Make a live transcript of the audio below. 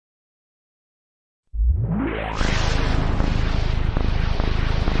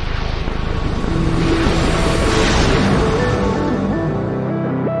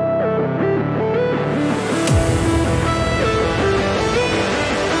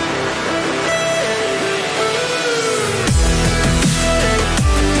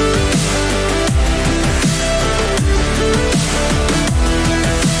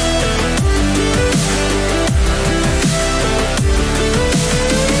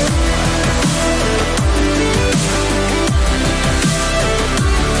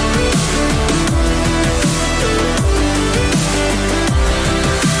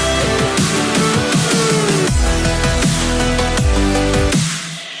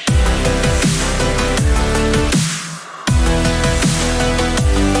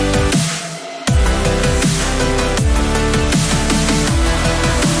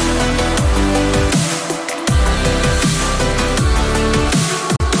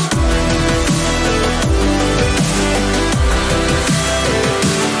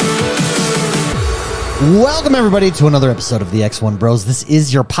Welcome, everybody, to another episode of the X1 Bros. This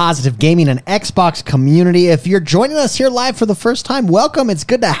is your positive gaming and Xbox community. If you're joining us here live for the first time, welcome. It's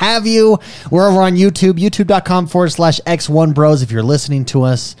good to have you. We're over on YouTube, youtube.com/X1 Bros. If you're listening to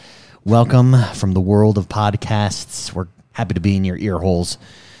us, welcome from the world of podcasts. We're happy to be in your ear holes,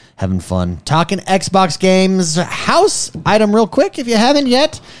 having fun, talking Xbox games. House item real quick, if you haven't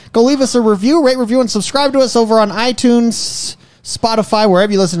yet, go leave us a review, rate, review, and subscribe to us over on iTunes, Spotify,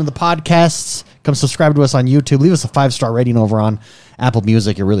 wherever you listen to the podcasts. Come subscribe to us on YouTube. Leave us a 5-star rating over on Apple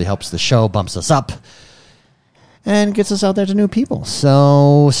Music. It really helps the show, bumps us up, and gets us out there to new people.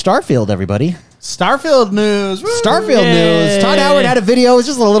 So, Starfield, everybody. Starfield news. Woo! Starfield news. Todd Howard had a video. It was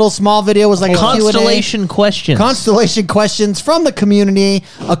just a little small video. It was like Constellation questions. Constellation questions from the community.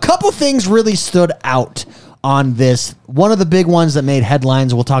 A couple things really stood out on this. One of the big ones that made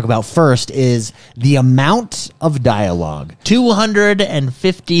headlines we'll talk about first is the amount of dialogue.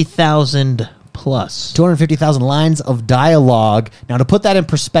 250,000 plus. 250,000 lines of dialogue. Now, to put that in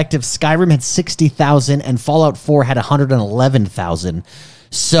perspective, Skyrim had 60,000 and Fallout 4 had 111,000.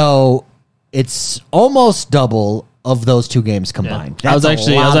 So it's almost double of those two games combined. Yeah. That's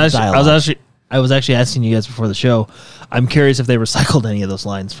I was actually asking you guys before the show. I'm curious if they recycled any of those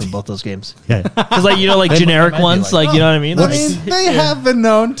lines from both those games. Yeah. Because, like, you know, like generic ones, like, you know what I mean? I mean, they have been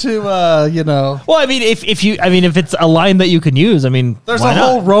known to, you know. Well, I mean, if it's a line that you can use, I mean, There's why a not?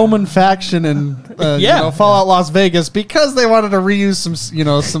 whole Roman faction in you know, Fallout Las Vegas because they wanted to reuse some, you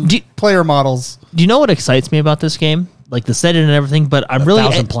know, some player models. Do you know what excites me about this game? Like the setting and everything, but I'm really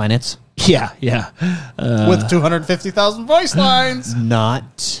 1,000 planets. Yeah. With 250,000 voice lines.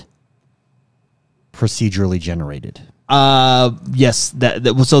 Not procedurally generated. Yes.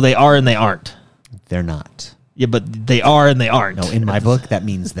 So they are and they aren't. They're not. Yeah, but they are and they aren't. No, in my book, that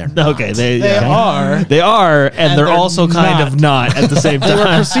means they're not. Okay, They are. They are, and they're also kind of not at the same They were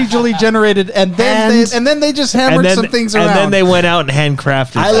time. procedurally generated, and then they just hammered some things around. And then they went out and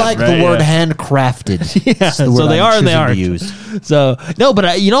handcrafted. I like the word handcrafted. Yeah, It's the word so they I'm are and they choosing aren't. to use. So no,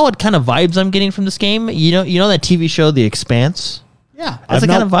 but you know what kind of vibes I'm getting from this game? You know that TV show, The Expanse. Yeah. That's the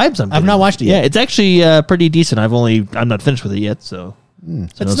kind of vibes I'm getting. I've not watched it yet. Yeah, it's actually pretty decent. I'm not finished with it yet, so.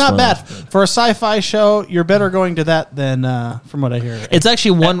 It's not bad. For a sci-fi show, you're better going to that than, from what I hear, It's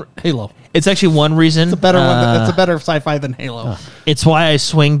actually one Halo. It's actually one reason. It's a better one. It's a better sci-fi than Halo. It's why I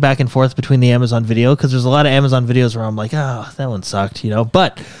swing back and forth between the Amazon Video, because there's a lot of Amazon videos where I'm like, oh, that one sucked, you know.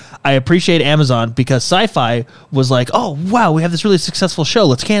 But I appreciate Amazon because Sci-Fi was like, oh wow, we have this really successful show,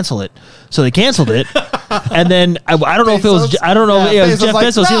 let's cancel it. So they canceled it, and then I don't know if it was it was Jeff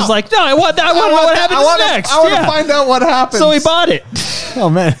Bezos. He was like, no, I want to know what happens next. I want to find out what happens. So he bought it. Oh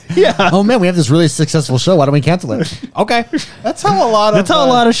man, Yeah. Oh man, we have this really successful show. Why don't we cancel it? Okay, That's how a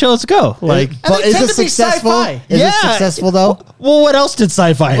lot of shows go. Like, but they is tend it to be successful? sci-fi. Is it successful though? well, what else did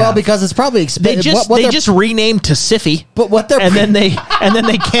Sci-Fi Well, have? because it's probably they just renamed to Siffy. But what they're and then they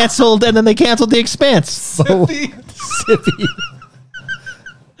canceled The Expanse. so Sippy.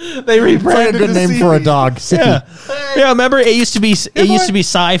 they Probably a rebranded good name for a dog. Sippy. Yeah. Yeah, remember it used to be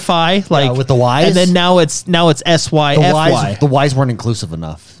Sci-Fi, like with the Ys? and then now it's SYFY. The Ys weren't inclusive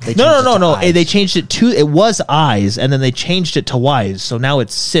enough. They No. changed it to Is. They changed it to it was Eyes, and then they changed it to Ys, so now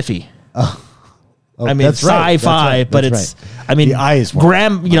it's Siffy. Oh, I mean, that's right. sci-fi, That's right. but That's it's. right. I mean, The eyes weren't.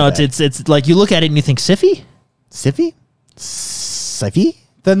 Graham. You My know, bad. it's like you look at it and you think Siffy. Siffy. Siffy.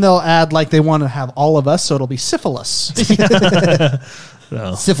 Then they'll add like they want to have all of us, so it'll be syphilis.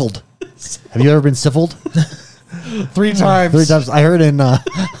 Siffled. Have you ever been siffled? 3 times. 3 times. I heard in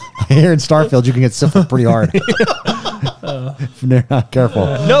Starfield you can get siffled pretty hard. If they're not careful.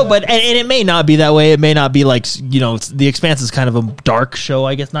 No, but and it may not be that way. It may not be like, you know, The Expanse is kind of a dark show.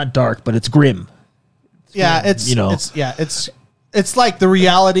 I guess not dark, but it's grim. Yeah, it's You know. it's like the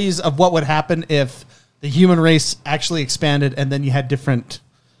realities of what would happen if the human race actually expanded, and then you had different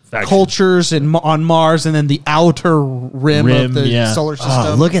cultures on Mars, and then the outer rim of the solar system.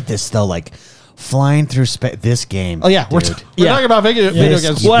 Oh, look at this though, like flying through this game. Oh yeah, we're dude. talking about video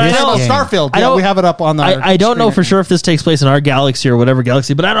games. Well, We're I talking know- about Starfield. I Yeah, don't- we have it up on the. I don't know screen for right sure if this takes place in our galaxy or whatever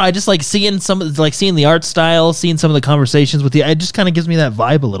galaxy, but I don't know. I just like seeing seeing the art style, seeing some of the conversations with it just kind of gives me that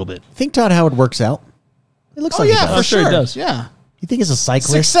vibe a little bit. Think Todd Howard works out? It looks now. Oh like he yeah, does. for sure sure. he does. Yeah. You think he's a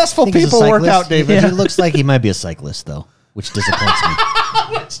cyclist? Successful Think he's a people work cyclist? out, David. He looks like he might be a cyclist though, which disappoints me.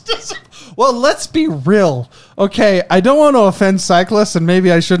 Well, let's be real. Okay, I don't want to offend cyclists, and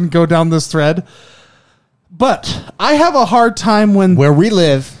maybe I shouldn't go down this thread, but I have a hard time when Where we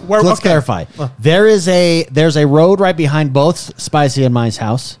live, let's okay. clarify. There's a road right behind both Spicy and mine's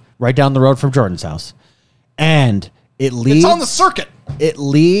house, right down the road from Jordan's house, and it leads. it's on the circuit. It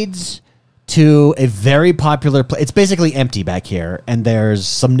leads to a very popular place. It's basically empty back here, and there's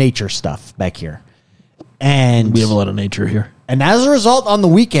some nature stuff back here. And We have a lot of nature here. And as a result, on the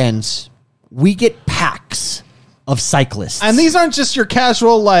weekends, we get packs of cyclists. And these aren't just your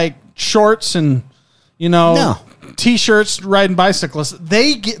casual like shorts and No. t-shirts riding bicyclists.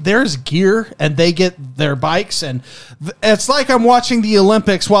 There's gear and they get their bikes, and it's like I'm watching the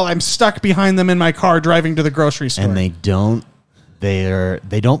Olympics while I'm stuck behind them in my car driving to the grocery store. And they don't.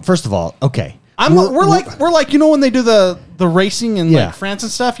 First of all, okay. We're like when they do the racing in Yeah. like France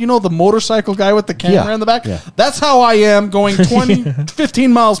and stuff, the motorcycle guy with the camera Yeah. in the back. Yeah. That's how I am going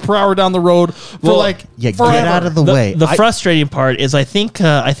 15 miles per hour down the road for Get forever. out of the way. The frustrating part is I think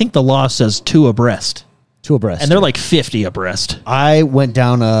the law says 2 abreast. 2 abreast. And they're like 50 abreast. I went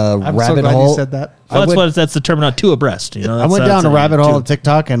down a I'm rabbit so glad hole. you said that. That's the term, not 2 abreast. I went down a rabbit hole on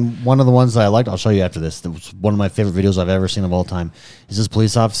TikTok, and one of the ones that I liked, I'll show you after this. That was one of my favorite videos I've ever seen of all time. Is this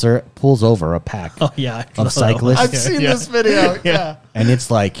police officer pulls over a pack Oh yeah, of cyclists, I've seen this video. Yeah. and it's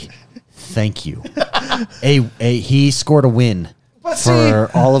like, thank you. He scored a win But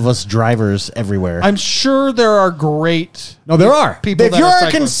for all of us drivers everywhere. I'm sure there are great. No, there are people If that you're are a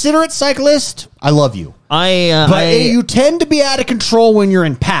cyclists. considerate cyclist, I love you. I You tend to be out of control when you're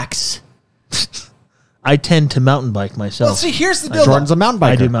in packs. tend to mountain bike myself. Well, see, here's the deal. Jordan's a mountain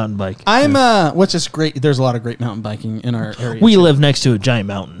biker. I do mountain bike. I'm which is great. There's a lot of great mountain biking in our area. We live next to a giant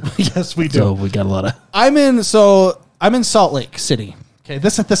mountain, yes, we do. so we got a lot of. I'm in Salt Lake City. Okay,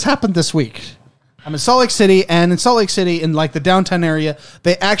 this happened this week. I'm in Salt Lake City, and in Salt Lake City, in like the downtown area,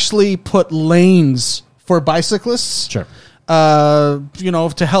 they actually put lanes for bicyclists. Sure.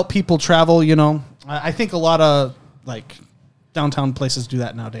 To help people travel. I think a lot of like downtown places do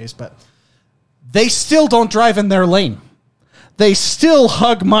that nowadays, but they still don't drive in their lane. They still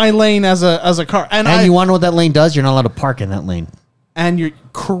hug my lane as a car, and you want to know what that lane does? You're not allowed to park in that lane. And you're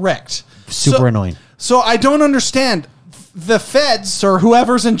correct. Super annoying. So I don't understand the feds or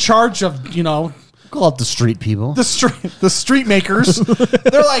whoever's in charge of Call out the street people. the street makers.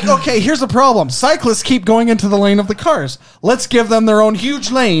 They're like, okay, here's the problem: cyclists keep going into the lane of the cars. Let's give them their own huge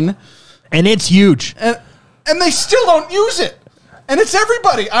lane, And it's huge. and they still don't use it. And it's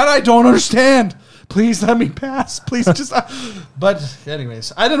everybody, and I don't understand. Please let me pass. Please just. But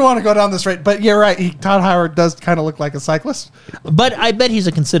anyways, I didn't want to go down this road. But you're right. Todd Howard does kind of look like a cyclist. But I bet he's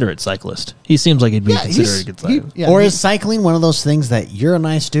a considerate cyclist. He seems like he'd be considerate. Is cycling one of those things that you're a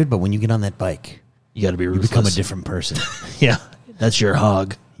nice dude, but when you get on that bike, You got to be you ruthless. become a different person? Yeah, that's your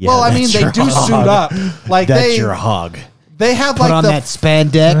hog. Yeah, Well, I mean, that's they your do hog. suit up. Like That's your hog. they have Put like on the that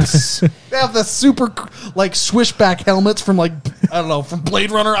spandex. they have the super like swishback helmets from like I don't know, from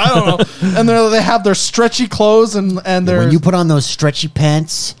Blade Runner. I don't know. And they have their stretchy clothes and their When you put on those stretchy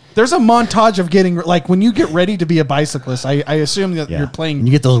pants, there's a montage of getting like when you get ready to be a bicyclist. I assume that you're playing. And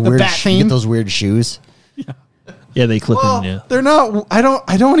you get those the weird. bat You theme. get those weird shoes. Yeah, they clip Well, in. Yeah. they're not. I don't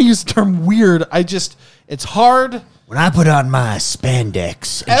want to use the term weird. It's hard. When I put on my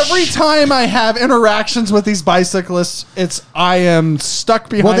spandex, Every time I have interactions with these bicyclists, I am stuck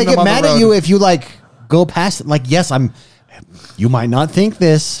behind. well, they them get on mad the at road. you if you like go past it. Like, yes, I'm. You might not think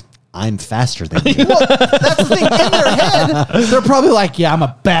this. I'm faster than you. Well, that's the thing. In their head, they're probably like, "Yeah, I'm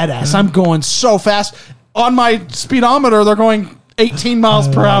a badass. I'm going so fast." On my speedometer, they're going 18 miles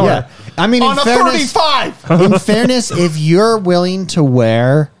per hour. Yeah. I mean, on in a fairness- 35. In fairness, if you're willing to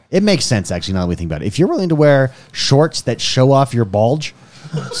wear, it makes sense actually. Now that we think about it, if you're willing to wear shorts that show off your bulge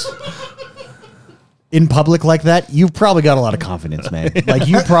in public like that, you've probably got a lot of confidence, man. Like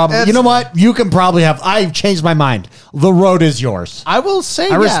you probably, you know what? You can probably have. I've changed my mind. The road is yours. I will say,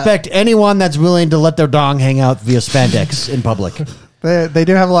 I respect anyone that's willing to let their dong hang out via spandex in public. They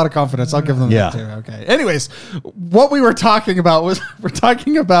do have a lot of confidence. I'll give them Yeah. that too. Okay. Anyways, what we were talking about was we're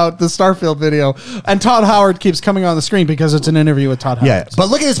talking about the Starfield video, and Todd Howard keeps coming on the screen because it's an interview with Todd Howard. Yeah, but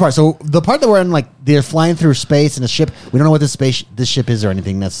look at this part. So the part that we're in, like they're flying through space in a ship. We don't know what this ship is or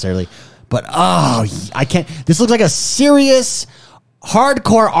anything necessarily. But I can't. This looks like a serious,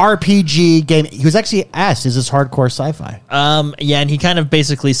 hardcore RPG game. He was actually asked, "Is this hardcore sci-fi?" Yeah, and he kind of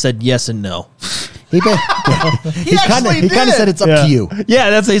basically said yes and no. He actually kind of did. said it's up to you. Yeah,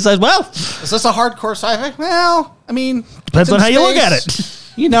 that's what he says. Well, Is this a hardcore sci-fi? Well, I mean, depends it's in on how you look at space. it.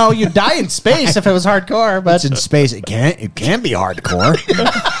 You know, you die in space if it was hardcore, but It's in space. It can be hardcore.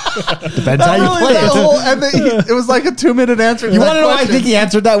 Depends how you Really, play that it. whole- and it was like a 2-minute answer. to You that want to know why I question. think he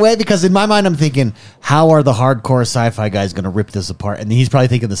answered that way? Because in my mind, I'm thinking, how are the hardcore sci-fi guys going to rip this apart? And he's probably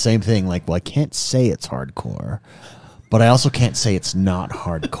thinking the same thing. Like, well, I can't say it's hardcore, but I also can't say it's not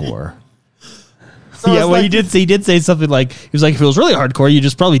hardcore. So yeah, it's well, like- he did say something like, he was like, if it was really hardcore, you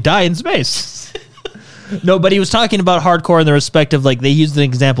just probably die in space. No, but he was talking about hardcore in the respective, like they used an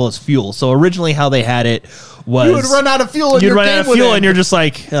example as fuel. So originally how they had it was You would run out of fuel and you'd your run game out of would fuel end. and you're just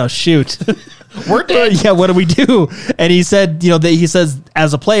like, oh shoot. We're dead. Yeah, what do we do? And he said, he says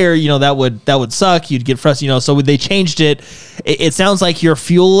as a player, that would suck. You'd get frustrated, so they changed it. It sounds like your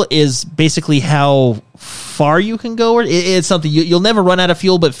fuel is basically how far you can go. It's something you'll never run out of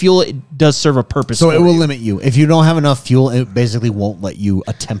fuel, but fuel does serve a purpose. So for it will you. limit you. If you don't have enough fuel, it basically won't let you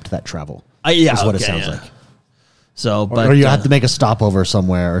attempt that travel. Yeah, is what it okay, sounds yeah. like. So, but Or you have to make a stopover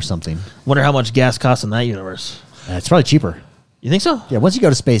somewhere or something. wonder how much gas costs in that universe. It's probably cheaper. You think so? Yeah, once you go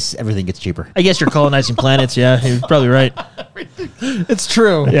to space, everything gets cheaper. I guess you're colonizing planets. Yeah, you're probably right. It's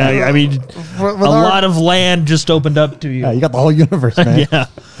true. Yeah, I mean, With a our- lot of land just opened up to you. Yeah, you got the whole universe, man. Yeah.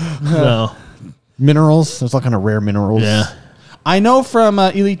 No. Minerals. There's all kind of rare minerals. Yeah. I know from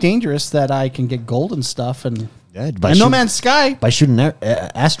Elite Dangerous that I can get gold and stuff, and Yeah, No Man's Sky by shooting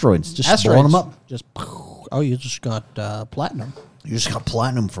asteroids, just asteroids blowing them up. Just you just got platinum. You just got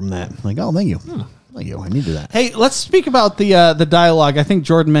platinum from that. Like, oh, thank you. Thank you. I needed that. Hey, let's speak about the dialogue. I think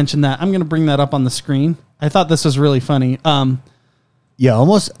Jordan mentioned that. I'm going to bring that up on the screen. I thought this was really funny. Yeah,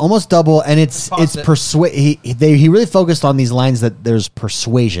 almost double, and it's Pause it. He really focused on these lines that there's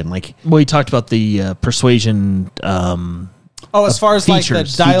persuasion, like Well, he talked about the persuasion. as far as like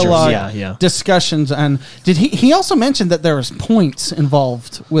features, the dialogue yeah. discussions, and he also mentioned that there was points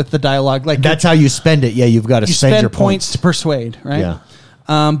involved with the dialogue. Like that's how you spend it. Yeah, you've got to you spend spend your points to persuade, right? Yeah.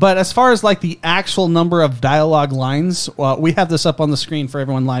 But as far as like the actual number of dialogue lines, well, we have this up on the screen for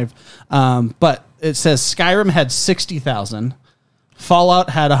everyone live. But it says Skyrim had 60,000, Fallout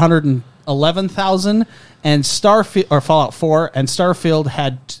had 111,000, and Fallout 4 and Starfield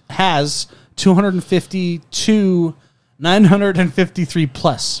has 252,953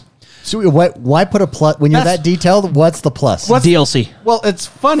 plus. So why put a plus when you're That's- that detailed? What's the plus? DLC. Well, it's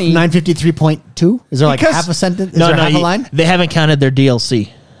funny. 953.2? Is there like Because- half a sentence? Is there half a line? They haven't counted their DLC.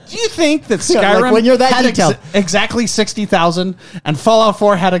 Do you think that Yeah, Skyrim like when you're that had detailed. exactly 60,000 and Fallout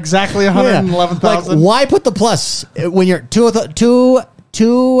 4 had exactly Yeah. 111,000? Like, why put the plus when you're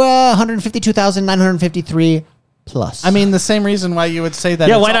 252,953 plus? I mean, the same reason why you would say that.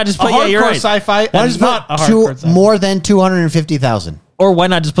 Yeah, it's why not just a put- yeah, you're hardcore right. sci-fi why not and just not a put hardcore sci-fi? more than 250,000? Or why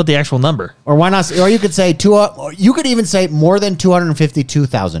not just put the actual number? Or why not? Or you could say you could even say more than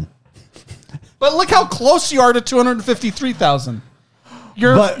 252,000. But look how close you are to 253,000.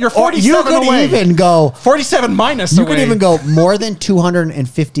 You're Or 47 you could away. even go. 47 minus You away. could even go more than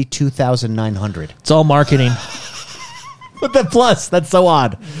 252,900. It's all marketing But the plus, that's so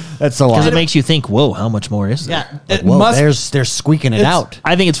odd. That's so because odd. it makes you think, "Whoa, how much more is there?" Yeah, Like, it whoa, must. they're squeaking it it's- out.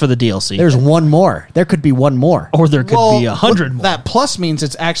 I think it's for the DLC. There's one more. There could be one more. or there could be 100 more. That plus means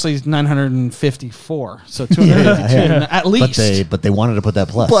it's actually 954. So 252 at least. But they wanted to put that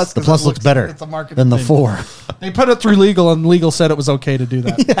plus. Plus, the 'cause plus it looks looks- better it's a marketing than the thing. 4. They put it through legal, and legal said it was okay to do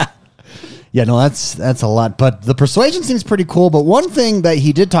that. Yeah, no, that's a lot. But the persuasion seems pretty cool. But one thing that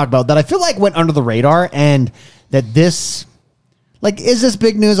he did talk about that I feel like went under the radar, and that this, like, is this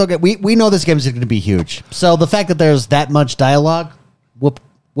big news? Okay, we know this game is going to be huge. So the fact that there's that much dialogue,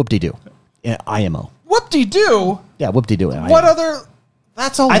 whoop-de-doo. Yeah, IMO. Whoop-de-doo. Yeah, whoop-de-doo. What other?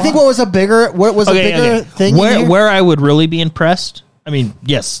 That's a lot. I think what was a bigger thing in here? Where I would really be impressed. I mean,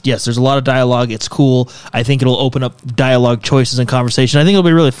 yes, there's a lot of dialogue. It's cool. I think it'll open up dialogue choices and conversation. I think it'll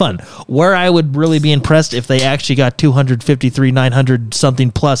be really fun. Where I would really be impressed if they actually got 253,900 something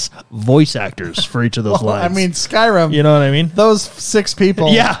plus voice actors for each of those Well, lines. I mean, Skyrim. you know what I mean? Those 6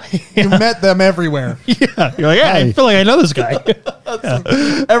 people. Yeah. You met them everywhere. Yeah, you're like, yeah, I Hey. feel like I know this guy.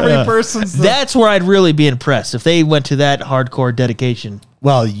 Every person's. That's where I'd really be impressed if they went to that hardcore dedication.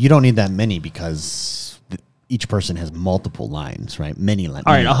 Well, you don't need that many because each person has multiple lines, right? Many lines.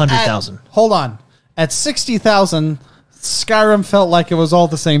 All right, 100,000. Hold on. At 60,000, Skyrim felt like it was all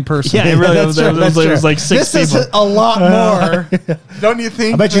the same person. Yeah, it really That's was. true, It was, that's it was true. like 6 This people. is a lot more. Don't you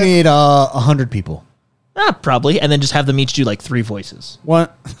think? I bet you that- need 100 people. Probably, and then just have them each do like 3 voices. 1,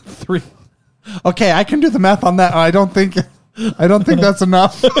 3. Okay, I can do the math on that. I don't think that's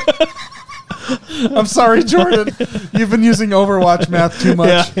enough. I'm sorry, Jordan. You've been using Overwatch math too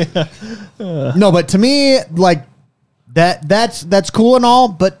much. No, but to me, like that's cool and all,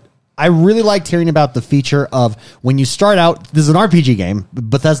 but I really liked hearing about the feature of when you start out. This is an RPG game,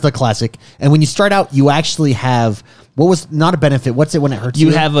 Bethesda classic, and when you start out, you actually have what was not a benefit. What's it when it hurts you?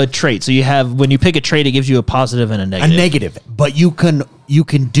 You have a trait. So you have, when you pick a trait, it gives you a positive and a a negative. negative, but you can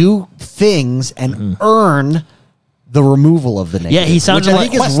do things and earn the removal of the negative. Yeah, he sounded which I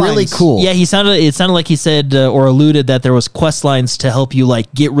like think is quest really lines. cool. Yeah, it sounded like he said or alluded that there was quest lines to help you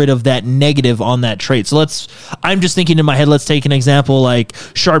like get rid of that negative on that trait. So I'm just thinking in my head, let's take an example like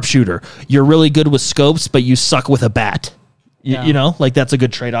sharpshooter. You're really good with scopes, but you suck with a bat. You know, like that's a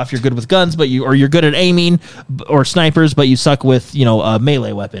good trade-off. You're good with guns, but you're good at aiming or snipers, but you suck with, a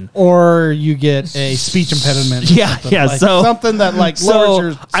melee weapon. Or you get a speech impediment. or Yeah, something. yeah. Like, So something that lowers your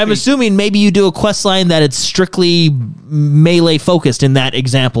I'm speech. assuming maybe you do a quest line that it's strictly melee focused in that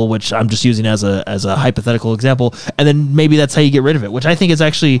example, which I'm just using as a hypothetical example, and then maybe that's how you get rid of it, which I think is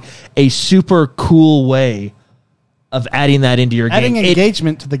actually a super cool way of adding that into your Adding game.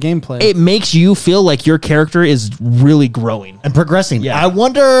 engagement to the gameplay. It makes you feel like your character is really growing. And progressing. Yeah. I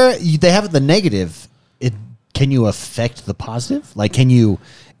wonder, they have the negative. Can you affect the positive? Like,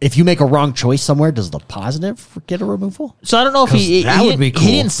 if you make a wrong choice somewhere, does the positive get a removal? So I don't know if he that would be cool.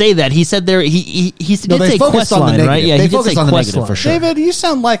 he didn't say that. He said there he No, did they say focused quest on the line, negative. right? Yeah, They he did focused say on the quest negative line. for sure. David, you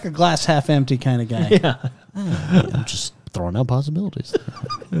sound like a glass half empty kind of guy. Yeah. I'm just throwing out possibilities.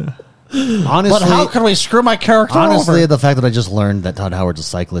 Honestly, But how can we screw my character honestly, over? the fact that I just learned that Todd Howard's a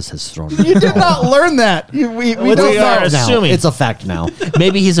cyclist has thrown me. You did not learn that. We We don't are know. assuming. It's a fact now.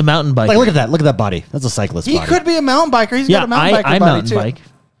 Maybe he's a mountain biker. Like, look at that. Look at that body. That's a cyclist He body. could be a mountain biker. He's Yeah, got a mountain biker I body mountain too. bike.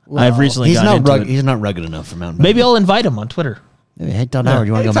 I've recently He's gotten not into it. He's not rugged enough for mountain Maybe biking. I'll invite him on Twitter. Hey, Todd Howard,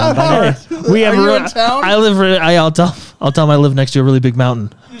 you want to go Todd mountain biking? Howard, We have are you a- in town? I'll tell him I live next to a really big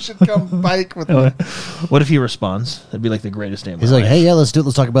mountain. You should come bike with me. What if he responds? That'd be like the greatest day of my He's like, life. hey, yeah, let's do it.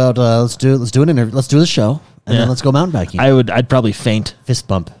 Let's talk about let's do an interview. Let's do the show, and Yeah. then let's go mountain biking. I'd probably faint. Fist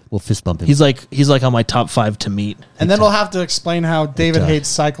bump. We'll fist bump him. He's like on my top 5 to meet. And then we'll have to explain how David time. hates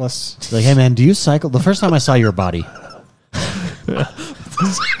cyclists. He's like, hey, man, do you cycle? The first time I saw your body,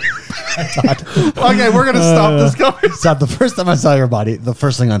 Okay, we're going to stop this conversation. so the first time I saw your body, the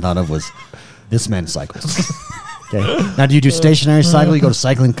first thing I thought of was, this man cycles. Okay. Now, do you do stationary cycle? You go to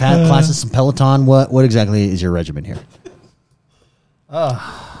cycling classes, some Peloton? What exactly is your regimen here?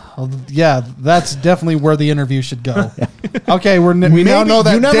 Yeah, that's definitely where the interview should go. Okay, we now Maybe. know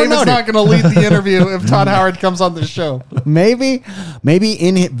that You never David's known not it. going to lead the interview if Todd Howard comes on the show. Maybe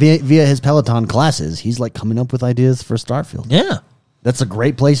via his Peloton classes, he's like coming up with ideas for Starfield. Yeah. That's a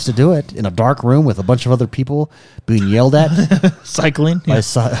great place to do it, in a dark room with a bunch of other people being yelled at Cycling. by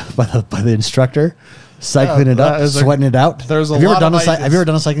the instructor, cycling it that up, is sweating it out. there's a have you ever lot done of have you ideas. ever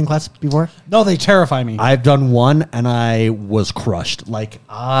done a cycling class before? No, they terrify me. I've done one and I was crushed. Like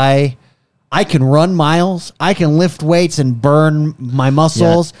I can run miles, I can lift weights and burn my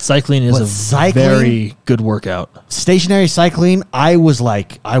muscles. Cycling is But a cycling- very good workout. Stationary cycling, I was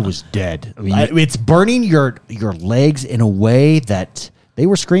dead. mean, It's burning your legs in a way that they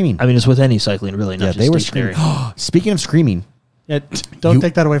were screaming. I mean, it's with any cycling, really. Not Yeah, just they were stationary. screaming. Speaking of screaming, Yeah, don't You-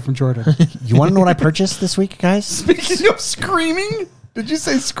 take that away from Jordan. you want to know what I purchased this week, guys? Speaking of screaming, did you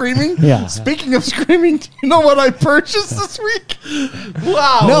say screaming? Yeah. Speaking of screaming, do you know what I purchased this week?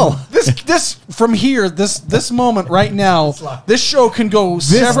 Wow. No. This from here, this moment right now, this show can go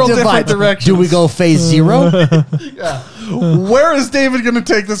several different divides. directions. Do we go phase 0? Where is David going to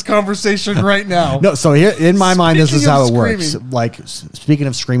take this conversation right now? No, so here in my mind, this is Speaking how of it works. screaming. Like speaking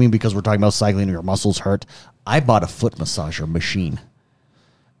of screaming, because we're talking about cycling and your muscles hurt, I bought a foot massager machine,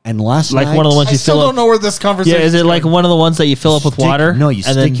 and last Like night, one of the ones I you still fill don't up. know where this conversation Yeah, is it like one of the ones that you fill up with water? No, you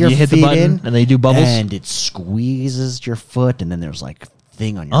and stick then your you hit the feet button in, and they do bubbles. and it squeezes your foot, and then there's like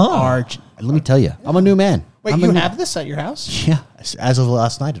thing on your Oh. arch. And let me tell you, I'm a new man. Wait, I'm a you new- have this at your house? Yeah, as of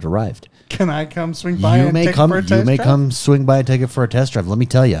last night, it arrived. Can I come swing by You and may take come. it for a You test may drive? come swing by and take it for a test drive. Let me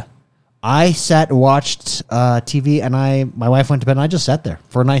tell you, I sat and watched TV, and my wife went to bed, and I just sat there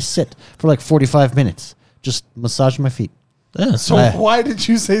for a nice sit for like 45 minutes, just massaging my feet Yeah. So I- why did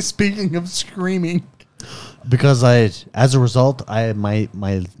you say speaking of screaming? because as a result,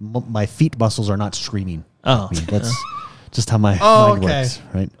 my feet muscles are not screaming. Oh. I mean, that's just how my Oh, mind okay. works,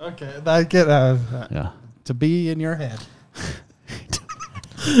 right? Okay, I get Yeah. to be in your head.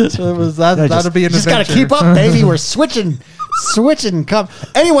 So it was that. No, That'd be an just gotta adventure. keep up, baby. We're switching.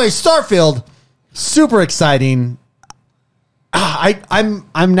 Anyway, Starfield, super exciting.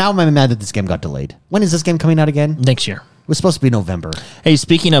 I'm now mad that this game got delayed. When is this game coming out again? It Next year. was supposed to be November. Hey,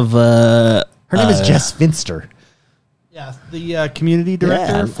 speaking of Her name is Jess Finster. Yeah, the community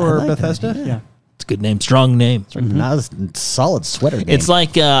director I for like that. Bethesda. Yeah. it's a good name, strong name. Not a solid sweater game. It's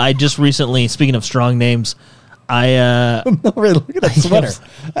like I just recently, speaking of strong names, I no, really, look at that sweater.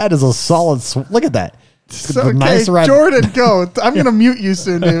 That is a solid. Look at that. So, The okay, nice red- Jordan, go. I'm gonna mute you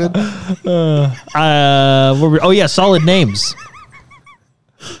soon, David. solid names.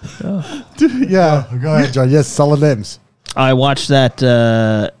 Yeah, Go ahead, John. Yes, solid names. I watched that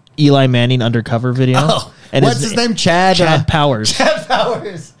Eli Manning undercover video. And What's his name? Chad Powers. Chad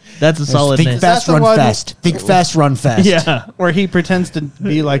Powers. That's a solid Think name. fast, run fast. Think fast, run fast. Yeah. Where he pretends to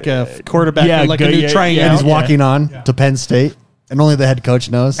be like a quarterback, Yeah, with like a good, new yeah, triangle. And he's walking on to Penn State, and only the head coach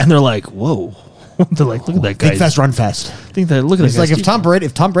knows. And they're like, whoa. They're like, look at that guy. Think fast, run fast. Look at that It's guy. like if Tom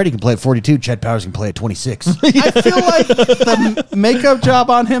Brady can play at 42, Chad Powers can play at 26. I feel like the makeup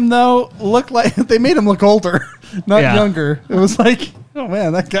job on him though looked like they made him look older, not Yeah. younger. It was like, oh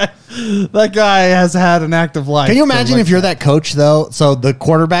man, that guy has had an active life. Can you imagine So, if you're that coach though? So the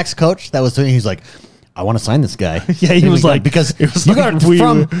quarterback's coach that was doing, he's like, I want to sign this guy. Yeah, he was like- because it was you like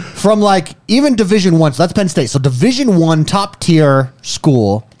got from like even Division 1. So that's Penn State. So Division 1 top tier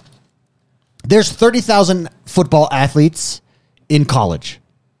school. There's 30,000 football athletes in college.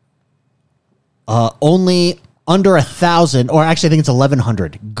 Only under 1,000, or actually I think it's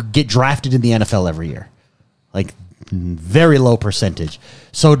 1,100, get drafted in the NFL every year. Like very low percentage.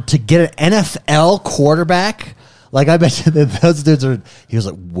 So to get an NFL quarterback, like I bet you that those dudes are. He was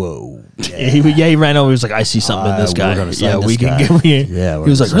like, "Whoa, he ran over. He was like, I see something in this we're guy. gonna sign Yeah, this we can guy. get me. Yeah, we're He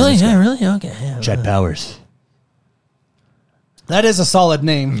was gonna like, sign really? this Yeah, guy. really? Okay. Yeah. Chad Powers." that is a solid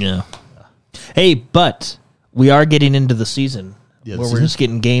name. Yeah. Hey, but we are getting into the season Yeah, where the we're season? just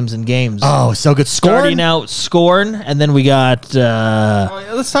getting games and games. Oh, so good. Starting Scoring out Scorn, and then we got. Oh,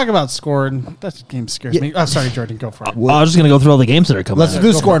 yeah, let's talk about scoring. That game scares me. Oh, sorry, Jordan, go for it. I was just gonna go through all the games that are coming. Let's out.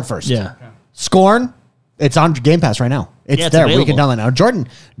 do Scorn first. Yeah. Scorn. It's on Game Pass right now. It's Yeah, it's there. We can available. download it now.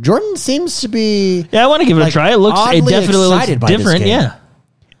 Jordan seems to be. Yeah, I want to give it Like, a try. It looks. It oddly definitely looks excited by this different. game. Yeah.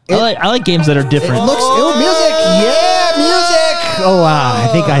 I like games that are different. It looks. Oh, music. Yeah, music. Oh wow! I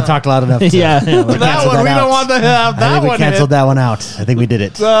think I talked loud enough. Yeah. We That canceled one, we out. don't want to have I that think we one. canceled that one out. I think we did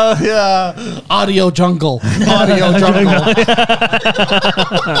it. Yeah, audio jungle, audio jungle.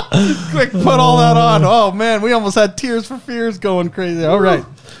 Quick, put all that on. Oh man, we almost had Tears for Fears going crazy. All right,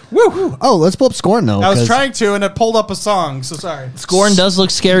 Woo! Oh, let's pull up Scorn though. I was 'cause- trying to, and it pulled up a song. So sorry. Scorn does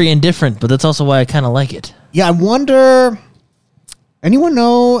look scary and different, but that's also why I kind of like it. Yeah, I wonder. Anyone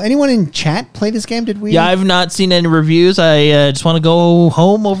know? Anyone in chat play this game? Did we? Yeah, I've not seen any reviews. I just want to go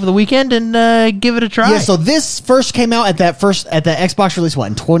home over the weekend and give it a try. Yeah, so this first came out at the Xbox release. What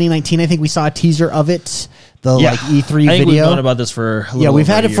in 2019? I think we saw a teaser of it. The Yeah. like E3 I think video. we've known about this for a little Yeah, we've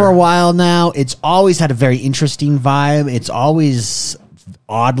over had it for a while now. It's always had a very interesting vibe. It's always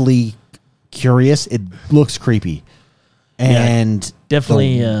oddly curious. It looks creepy, and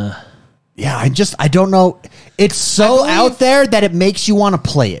Definitely. yeah, I don't know. It's so out there that it makes you want to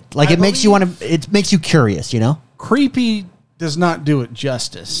play it. Like I it makes you want to. It makes you curious. You know. Creepy does not do it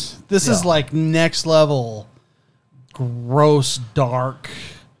justice. This is like next level, gross, dark.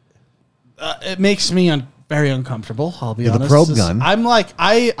 It makes me very uncomfortable. I'll be Yeah, the honest. probe gun. I'm like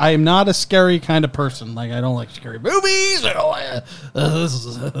I am not a scary kind of person. Like I don't like scary movies. I don't like, this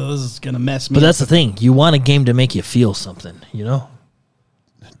is gonna mess me. But that's up. the thing. You want a game to make you feel something, you know?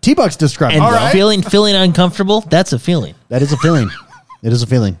 T-Bucks described And it. All right. feeling uncomfortable, that's a feeling. That is a feeling. It is a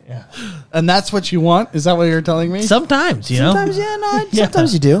feeling. And that's what you want. Is that what you're telling me? Sometimes, you know? Sometimes, yeah, no, Yeah.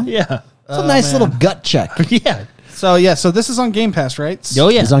 sometimes you do. Yeah. It's a nice little gut check. Yeah. So yeah. So this is on Game Pass, right? Oh,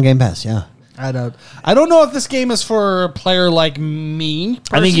 yeah. It's on Game Pass. Yeah. I don't know if this game is for a player like me.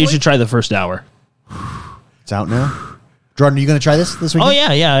 I think you personally. should try the first hour. It's out now. Jordan, are you going to try this week? Oh, yeah.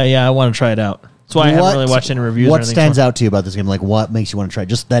 I want to try it out. That's why I haven't really watched any reviews or What anything. stands out to you about this game? Like, what makes you want to try?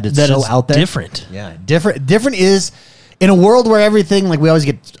 Just that it's That so is out there. different. Yeah, different. Different is in a world where everything like we always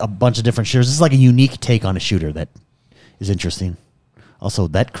get a bunch of different shooters. This is like a unique take on a shooter that is interesting. Also,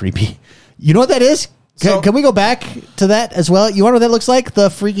 that creepy. You know what that is? Can we go back to that as well? You want what that looks like?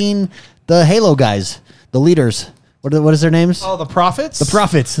 The Halo guys, the leaders. What is their names? Oh, the Prophets. The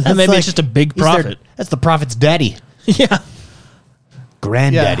Prophets. And maybe it's just a big he's their- prophet. That's the Prophet's daddy. Yeah.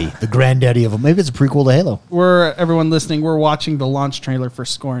 Granddaddy. Yeah. The granddaddy of them. Maybe it's a prequel to Halo. Everyone listening. We're watching the launch trailer for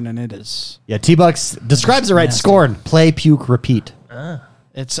Scorn, and it is. Yeah, T-Bucks describes it right. Nasty. Scorn. Play, puke, repeat.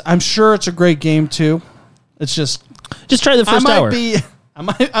 I'm sure it's a great game too. It's just Just try the first hour.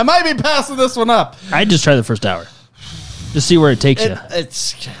 I might be passing this one up. I'd just try the first hour. Just see where it takes you.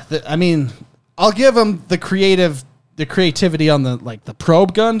 I mean, I'll give them the creativity on the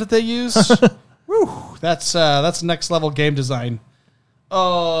probe gun that they use. Whew, that's next level game design.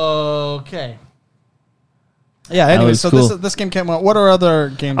 Okay. Yeah. Anyway, was so cool. this game came out. What are other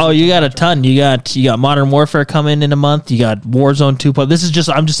games? Oh, you got a ton. You got Modern Warfare coming in a month. You got Warzone 2.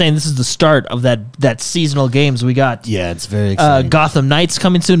 I'm just saying this is the start of that seasonal games. We got Yeah, it's very exciting. Gotham Knights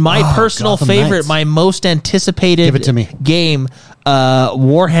coming soon. My personal Gotham favorite, Knights. my most anticipated Give it to me. game,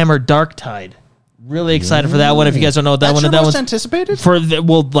 Warhammer Darktide. Really excited for that one. If you guys don't know what that That's one, your that most was anticipated.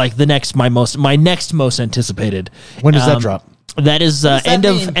 my next most anticipated. When does that drop? That is does that end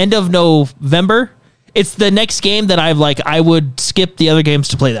mean? of November. It's the next game that I would skip the other games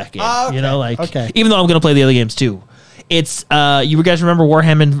to play that game. Okay. You know, like Okay. even though I'm going to play the other games too. It's you guys remember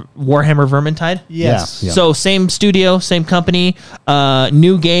Warhammer Vermintide? Yes. Yeah. So same studio, same company,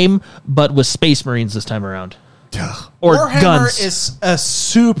 new game, but with Space Marines this time around. Or Warhammer guns. is a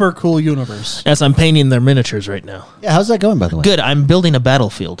super cool universe. Yes, I'm painting their miniatures right now. Yeah, how's that going, by the way? Good. I'm building a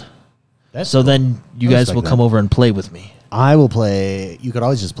battlefield. That's So cool. then you I guys respect will that. come over and play with me. I will play. You could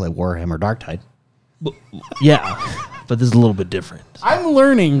always just play Warhammer Darktide. Yeah, but this is a little bit different. I'm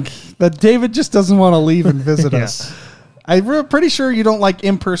learning that David just doesn't want to leave and visit us. I'm pretty sure you don't like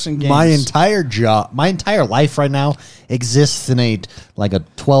in-person games. My entire life right now exists in a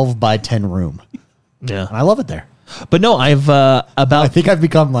 12 by 10 room, Yeah, and I love it there. but no, I've I about think I've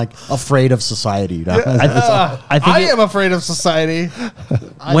become afraid of society. You know? I think I am afraid of society.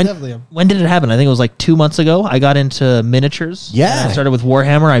 I when definitely am. when did it happen? I think it was like 2 months ago. I got into miniatures. Yeah. And I started with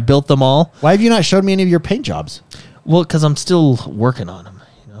Warhammer. I built them all. Why have you not showed me any of your paint jobs? Well, because I'm still working on them.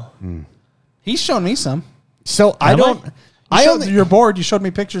 You know. He's shown me some. So I Am don't. I showed your board. You showed me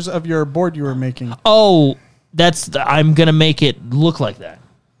pictures of your board you were making. Oh, I'm gonna make it look like that.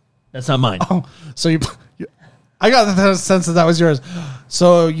 That's not mine. Oh, so I got the sense that was yours.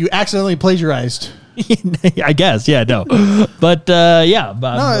 So you accidentally plagiarized. I guess, yeah, no, but yeah,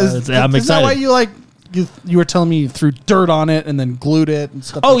 but No, I'm is that excited. why you were telling me you threw dirt on it and then glued it and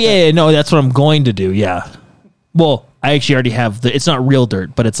stuff? Oh like yeah, that? yeah, no, that's what I'm going to do. Yeah. Well, I actually already have it's not real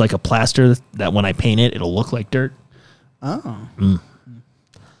dirt, but it's like a plaster that when I paint it, it'll look like dirt. Oh.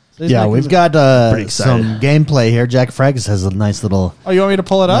 So Yeah, we've got Pretty excited. some gameplay here. Jack Fragus has a nice little Oh, you want me to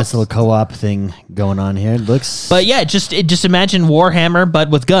pull it up? nice little co-op thing going on here. It looks. But yeah, just imagine Warhammer, but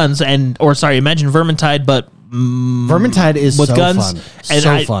with guns, imagine Vermintide, but Vermintide is with so guns,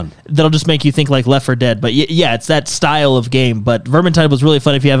 fun. Fun. That'll just make you think like Left 4 Dead. But yeah, it's that style of game. But Vermintide was really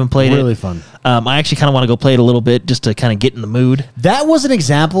fun if you haven't played it. Really fun. I actually kind of want to go play it a little bit just to kind of get in the mood. That was an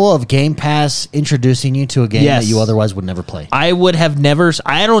example of Game Pass introducing you to a game Yes. that you otherwise would never play. I would have never.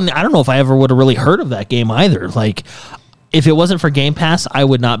 I don't know if I ever would have really heard of that game either. Like, if it wasn't for Game Pass, I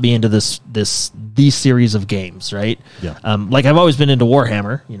would not be into these series of games, right? Yeah. Like I've always been into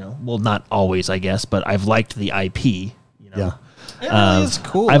Warhammer, you know. Well, not always, I guess, but I've liked the IP. You know? Yeah. It really is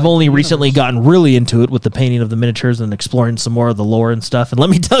cool. I've like, only the recently universe. gotten really into it with the painting of the miniatures and exploring some more of the lore and stuff. And let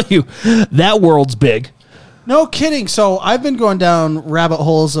me tell you, that world's big. No kidding. So I've been going down rabbit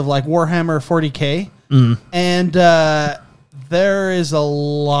holes of like Warhammer 40K, and there is a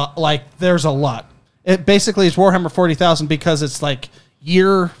lot. There's a lot. It basically is Warhammer 40,000 because it's like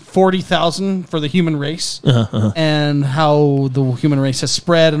year 40,000 for the human race, and how the human race has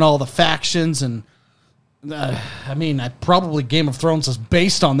spread and all the factions and. I mean, probably Game of Thrones is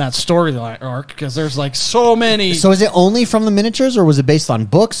based on that storyline arc because there's like so many. So is it only from the miniatures, or was it based on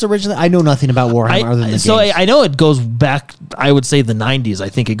books originally? I know nothing about Warhammer other than the games. I know it goes back, I would say the 90s. I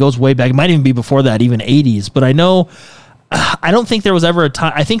think it goes way back. It might even be before that, even 80s. But I know, I don't think there was ever a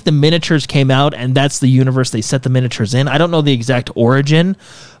time. I think the miniatures came out, and that's the universe they set the miniatures in. I don't know the exact origin,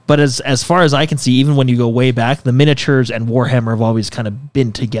 but as far as I can see, even when you go way back, the miniatures and Warhammer have always kind of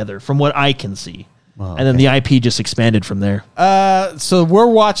been together, from what I can see. Oh, and then the IP just expanded from there. So we're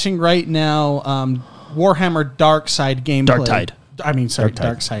watching right now Warhammer Darkside gameplay. Darktide. I mean, sorry,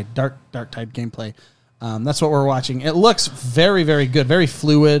 Darktide. Darktide gameplay. That's what we're watching. It looks very, very good, very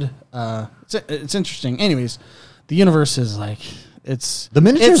fluid. It's interesting. Anyways, the universe is like The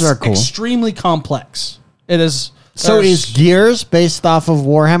miniatures are cool. Extremely complex. It is. So there's is Gears based off of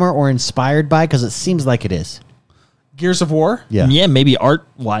Warhammer or inspired by? Because it seems like it is. Gears of War? Yeah. Maybe art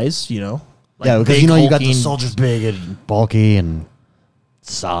wise, you know. Like Yeah, because big, you know you got the hulking- soldiers big and bulky and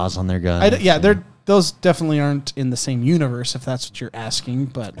saws on their guns. Those definitely aren't in the same universe, if that's what you're asking.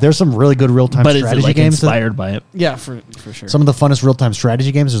 But There's some really good real time but is it strategy like games. inspired by it? yeah, for sure. Some of the funnest real time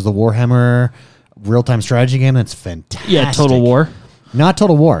strategy games. There's the Warhammer real time strategy game that's fantastic. Yeah, Total War. Not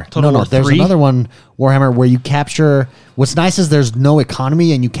Total War. Total War There's 3? another one, Warhammer, where you capture. What's nice is there's no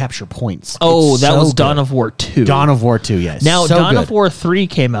economy and you capture points. Oh, It's that so was good. Dawn of War 2. Dawn of War 2, yes. Now, So Dawn good. of War 3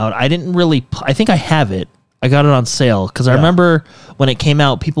 came out. I didn't really... I think I have it. I got it on sale because I Yeah. remember when it came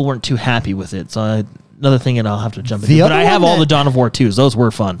out, people weren't too happy with it. So another thing, and I'll have to jump The into. But other I have one all that- the Dawn of War 2s. Those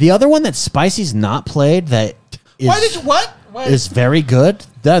were fun. The other one that Spicy's not played that is, Why did you what? Why? is very good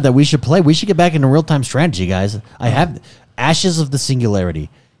that we should play. We should get back into real time strategy, guys. I have Ashes of the Singularity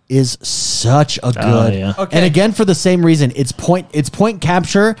is such a good. yeah. Okay. And again, for the same reason, it's point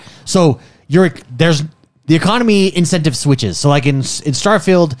capture. So there's the economy incentive switches. So like in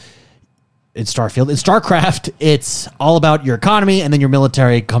Starcraft, it's all about your economy, and then your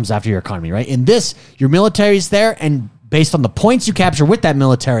military comes after your economy, right? In this, your military's there, and based on the points you capture with that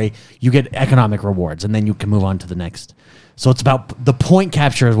military, you get economic rewards, and then you can move on to the next. So it's about the point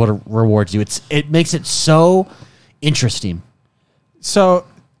capture is what rewards you. It makes it so interesting. So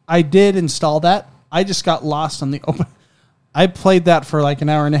I did install that. I just got lost on the open. I played that for like an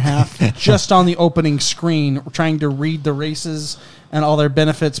hour and a half just on the opening screen, trying to read the races and all their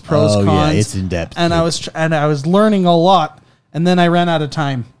benefits, pros, cons. Yeah, it's in depth. And I was learning a lot, and then I ran out of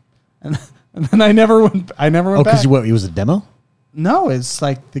time, and then I never went back. Because it was a demo. No, it's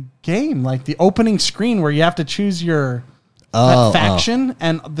like the game, like the opening screen where you have to choose your faction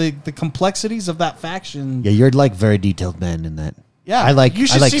and the complexities of that faction. Yeah, you're like very detailed man in that. Yeah, you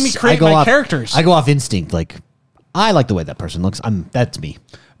should see me create my characters. I go off instinct. Like, I like the way that person looks. That's me.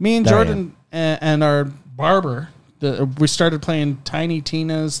 Me and Jordan and our barber, we started playing Tiny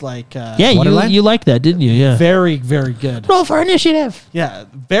Tina's like. You liked that, didn't you? Yeah. Very, very good. Roll for initiative. Yeah,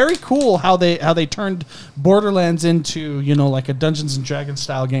 very cool how they turned Borderlands into like a Dungeons and Dragons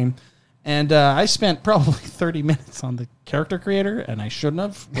style game. And I spent probably 30 minutes on the character creator, and I shouldn't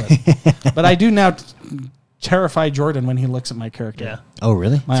have. But I do now terrify Jordan when he looks at my character. Yeah. Oh,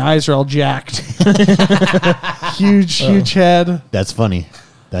 really? My eyes are all jacked. Huge head. That's funny.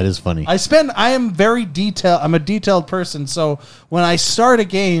 That is funny. I am very detailed. I'm a detailed person. So when I start a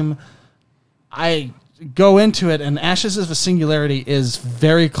game, I go into it, and Ashes of a Singularity is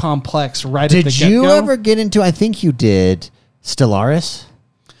very complex at the get-go. Did you ever get into, I think you did, Stellaris?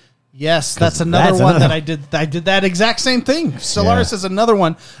 Yes, that's another one that I did. I did that exact same thing. Stellaris is another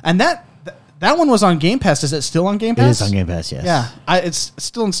one. And that one was on Game Pass. Is it still on Game Pass? It is on Game Pass, yes. Yeah, it's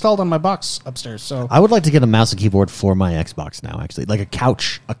still installed on my box upstairs. So I would like to get a mouse and keyboard for my Xbox now, actually. Like a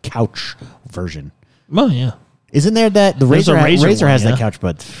couch version. Oh, yeah. Isn't there that the There's Razer, a Razer Razer one, has yeah. that couch,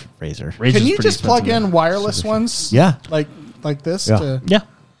 but Razer. Razer's can you pretty just plug expensive. in wireless ones? Yeah. Like this? Yeah. Yeah.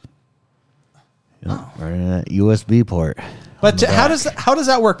 Or a USB port. But how does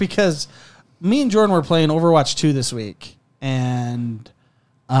that work? Because me and Jordan were playing Overwatch 2 this week, and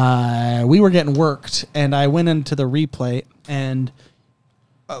we were getting worked, and I went into the replay, and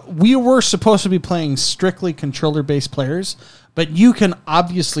we were supposed to be playing strictly controller-based players, but you can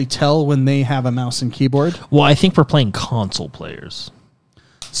obviously tell when they have a mouse and keyboard. Well, I think we're playing console players.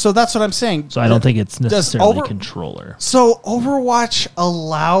 So that's what I'm saying. So I don't think it's necessarily controller. So Overwatch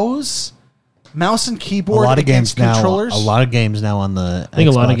allows mouse and keyboard against controllers? A lot of games now on the I think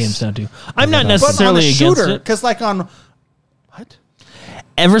Xbox. a lot of games now, too. I'm not But on necessarily a against shooter, it. because like on... What?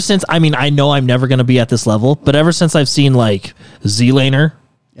 Ever since, I know I'm never going to be at this level, but ever since I've seen, like, Z-Laner,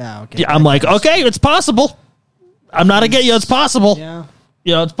 Yeah, okay. I'm like, okay, it's possible. I'm not against you. It's possible. Yeah.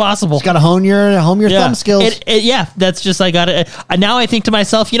 It's possible. Just got to hone your thumb skills. That's just, I got it. Now I think to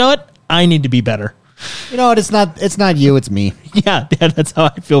myself, you know what? I need to be better. You know what? It's not you. It's me. Yeah, that's how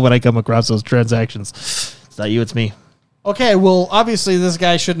I feel when I come across those transactions. It's not you, it's me. Okay, well, obviously this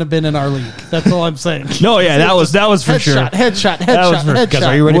guy shouldn't have been in our league. That's all I'm saying. No, yeah, that was for sure. Headshot. Guys,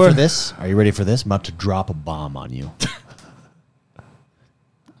 are you ready for this? Are you ready for this? I'm about to drop a bomb on you.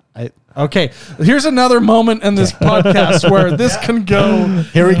 Okay, here's another moment in this podcast where this can go.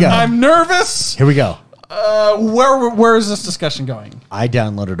 Here we go. I'm nervous. Here we go. Where is this discussion going? I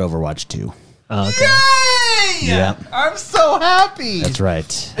downloaded Overwatch 2. Okay. Yay! Yeah. I'm so happy. That's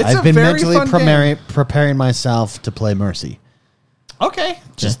right. a I've been very mentally fun preparing myself to play Mercy. Okay.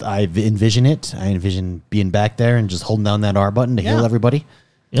 I envision it. I envision being back there and just holding down that R button to heal everybody.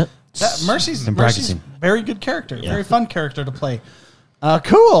 Yep. Mercy's practicing. very good character. Very fun character to play.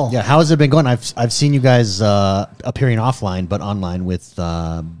 Cool. Yeah, how has it been going? I've seen you guys appearing offline, but online with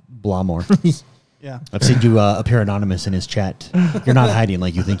Blomore. Yeah. I've seen you appear anonymous in his chat. You're not hiding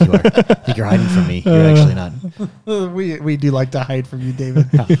like you think you are. I think you're hiding from me. You're actually not. We do like to hide from you, David.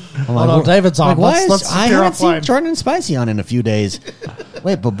 Hold on, David's on. Let's I appear haven't seen offline. Jordan and Spicy on in a few days.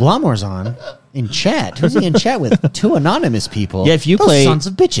 Wait, but Blomore's on in chat. Who's he in chat with? Two anonymous people. Yeah, if you Those play- sons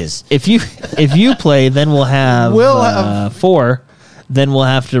of bitches. If you play, then we'll have 4. Then we'll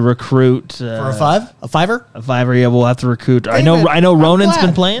have to recruit For a fiver. A 5. Yeah, we'll have to recruit. I David, know. Ronan's glad.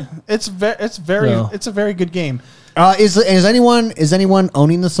 been playing. It's a very good game. Is anyone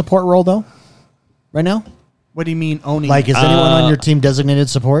owning the support role though? Right now, What do you mean owning? like, is anyone on your team designated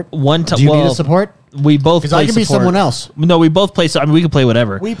support? Do you need a support? We both Because play I can be support. someone else. No, we both play. I mean, we can play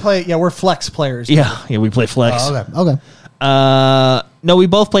whatever. we play? Yeah, we're flex players. Yeah, we play flex. Okay. No, we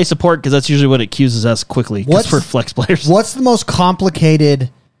both play support because that's usually what accuses us quickly. Because we're flex players. What's the most complicated,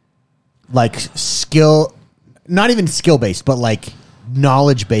 like, skill? Not even skill based, but like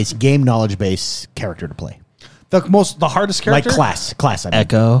knowledge based, game knowledge based character to play. The hardest character. Like class. I mean.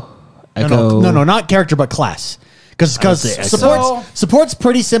 Echo. No, not character, but class. Because say excellent. support's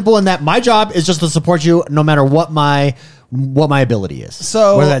pretty simple in that my job is just to support you no matter what my ability is.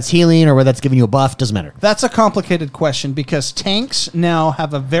 So- whether that's healing or whether that's giving you a buff, doesn't matter. That's a complicated question because tanks now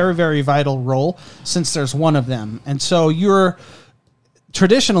have a very, very vital role since there's one of them. And so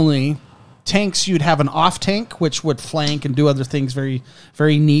traditionally, tanks, you'd have an off tank, which would flank and do other things very,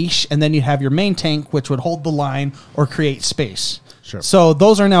 very niche. And then you'd have your main tank, which would hold the line or create space. Sure. So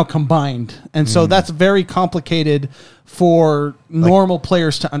those are now combined. And so that's very complicated for normal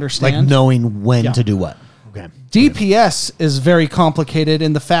players to understand. Like knowing when Yeah. to do what. Okay. DPS is very complicated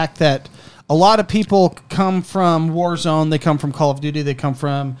in the fact that a lot of people come from Warzone, they come from Call of Duty, they come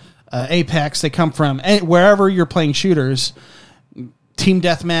from Apex, they come from wherever you're playing shooters, team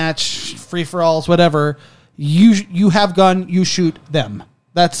deathmatch, free-for-alls, whatever. You have gun, you shoot them.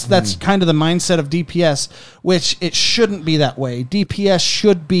 That's kind of the mindset of DPS, which it shouldn't be that way. DPS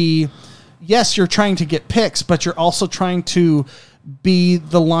should be, yes, you're trying to get picks, but you're also trying to be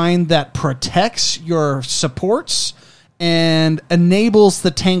the line that protects your supports and enables the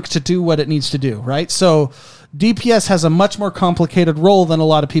tank to do what it needs to do, right? So DPS has a much more complicated role than a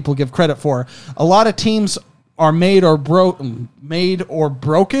lot of people give credit for. A lot of teams are made or broken,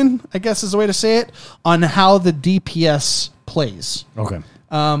 I guess is the way to say it, on how the DPS plays. Okay.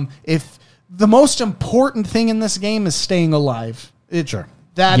 If the most important thing in this game is staying alive, Sure.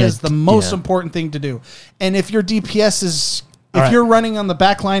 That Yeah, is the most yeah. important thing to do. And if your DPS is, All right. you're running on the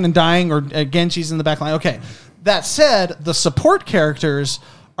back line and dying, or Genji's in the back line, okay. That said, the support characters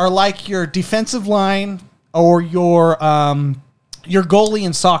are like your defensive line or your goalie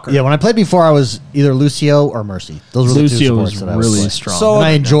in soccer. Yeah, when I played before, I was either Lucio or Mercy. Those were the two Lucio supports was that I was really playing. strong. So- And I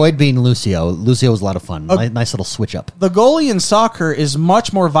enjoyed being Lucio. Lucio was a lot of fun. Nice little switch up. The goalie in soccer is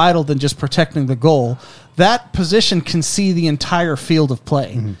much more vital than just protecting the goal. That position can see the entire field of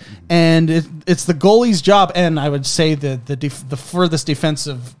play, and it's the goalie's job. And I would say the furthest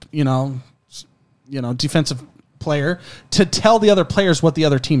defensive, defensive player to tell the other players what the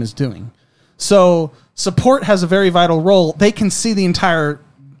other team is doing. So support has a very vital role. They can see the entire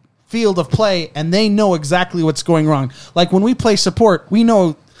field of play and they know exactly what's going wrong. Like when we play support, we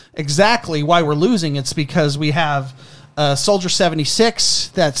know exactly why we're losing. It's because we have Soldier 76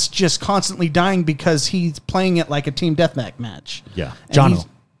 that's just constantly dying because he's playing it like a team deathmatch match. Yeah. And Jono.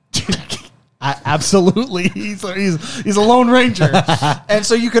 Absolutely. He's a Lone Ranger. And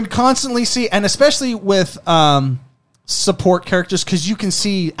so you can constantly see, and especially with support characters, because you can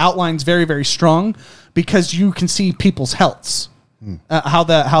see outlines very, very strong because you can see people's healths, how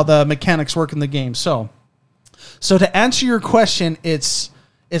the mechanics work in the game. So to answer your question, it's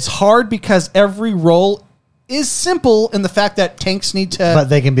hard because every role is simple in the fact that tanks need to... But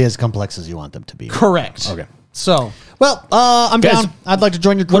they can be as complex as you want them to be. Correct. Okay. So... Well, I'm Guys, down. I'd like to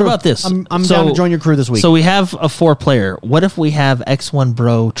join your crew. What about this? I'm down to join your crew this week. So we have a 4-player. What if we have X1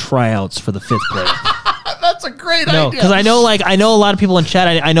 Bro tryouts for the 5th player? That's a great No, idea. because I know a lot of people in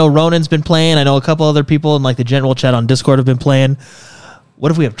chat. I know Ronan's been playing. I know a couple other people in like the general chat on Discord have been playing.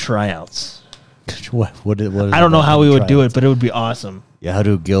 What if we have tryouts? what I don't know how we would do it, but it would be awesome. Yeah, how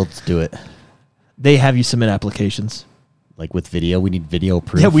do guilds do it? They have you submit applications. Like with video? We need video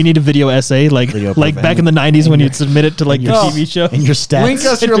proof. Yeah, we need a video essay, like Video like proof. back in the 90s when you'd submit it to like your your- TV show. in your stats. Link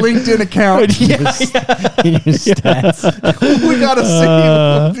us your LinkedIn account. in your stats. We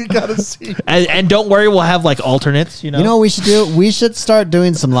gotta see. We gotta see. And don't worry, we'll have like alternates. You know. You know what we should do? We should start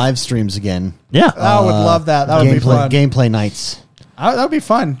doing some live streams again. Yeah. I would love that. That would be fun. Gameplay nights. That would be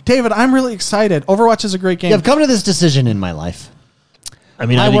fun. David, I'm really excited. Overwatch is a great game. Yeah, I've come to this decision in my life. I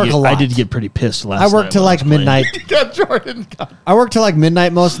mean, I work a lot. I did get pretty pissed last. I work night till when I like was playing. midnight. Got Jordan. I work till like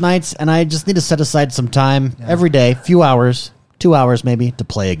midnight most nights, and I just need to set aside some time every day, few hours, 2 hours maybe, to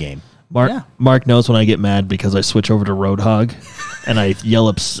play a game. Mark knows when I get mad because I switch over to Roadhog, and I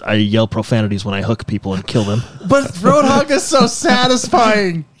yell profanities when I hook people and kill them. But Roadhog is so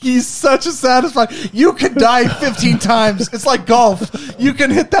satisfying. He's such a satisfying. You could die 15 times. It's like golf. You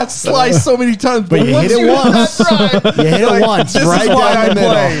can hit that slice so many times, But you hit it hit once. that drive, You hit like, it once, this right is why down the I middle.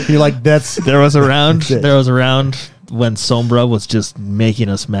 play. You're like, that's... There was a round. That's it. There was a round when Sombra was just making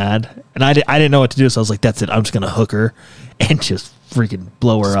us mad, and I didn't know what to do. So I was like, "That's it. I'm just gonna hook her and just freaking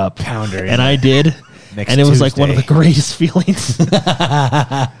blow her up." Pound her. And I did, Next and it was like one of the Tuesday. greatest feelings.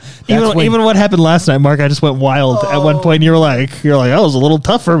 when- even what happened last night, Mark. I just went wild at one point. And you were like, "That was a little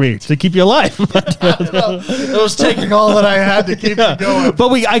tough for me to keep you alive." It was taking all that I had to keep me going. But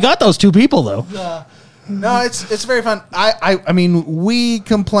I got those 2 people though. No, it's very fun. I mean, we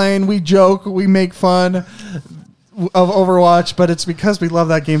complain, we joke, we make fun of Overwatch, but it's because we love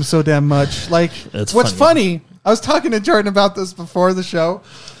that game so damn much. Like, It's what's funny. funny, I was talking to Jordan about this before the show.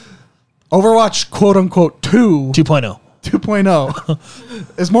 Overwatch, quote unquote, 2.0.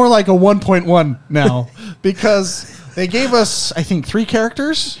 2.0 is more like a 1.1 now because they gave us, I think, 3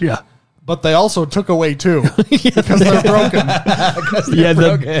 characters. Yeah. But they also took away 2 because they're broken.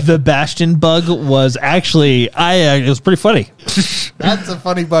 The Bastion bug was actually, it was pretty funny. That's a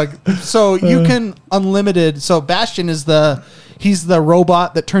funny bug. So you can unlimited. So Bastion is he's the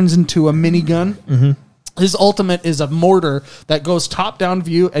robot that turns into a minigun. Mm-hmm. His ultimate is a mortar that goes top down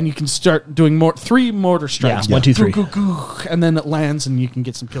view, and you can start doing 3 mortar strikes. Yeah. 1, 2, 3, and then it lands, and you can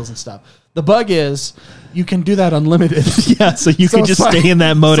get some kills and stuff. The bug is you can do that unlimited. Yeah, so you can just stay in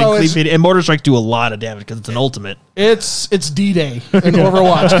that mode so and keep it. And mortar strike do a lot of damage because it's an ultimate. It's D-Day in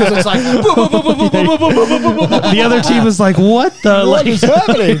Overwatch because it's like the other team is like, what the? What is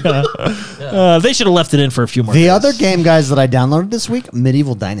happening? They should have left it in for a few more. The days. other game, guys, that I downloaded this week,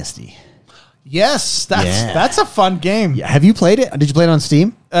 Medieval Dynasty. yes, that's a fun game. Yeah, have you played it? Did you play it on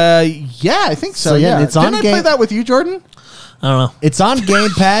Steam? Yeah, I think so. So, yeah, it's on Didn't I game- play that with you, Jordan? I don't know. It's on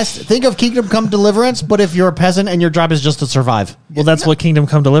Game Pass. Think of Kingdom Come Deliverance, but if you're a peasant and your job is just to survive. Well, that's what Kingdom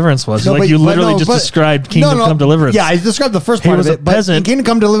Come Deliverance was. No, like but- you but literally no, just but- described Kingdom Come Deliverance. Yeah, I described the first He part of was a it. But in peasant. Kingdom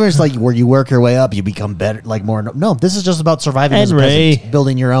Come Deliverance, like where you work your way up, you become better, like more. No, this is just about surviving as a Ray. peasant,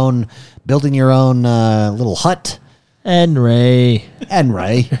 building your own little hut. And Ray. And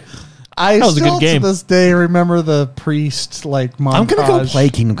Ray, I That was a still good game. to this day remember the priest like montage. I'm gonna go play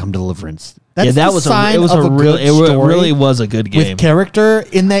Kingdom Come Deliverance. That's That the was sign it was of a real. good It story really was a good game. with character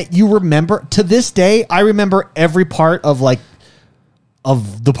in that you remember to this day. I remember every part of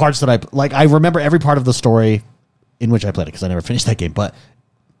the parts that I remember every part of the story in which I played it because I never finished that game. But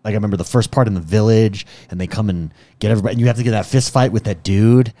like I remember the first part in the village, and they come and get everybody, and you have to get that fist fight with that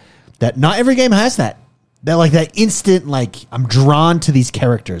dude. That not every game has that. That instant I'm drawn to these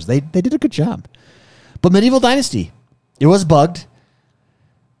characters. They did a good job. But Medieval Dynasty, it was bugged.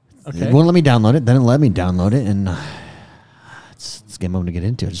 Okay. It wouldn't let me download it. Then it let me download it, and it's a game I'm going to get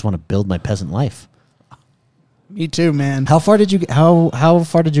into. I just want to build my peasant life. Me too, man. How far did you get? How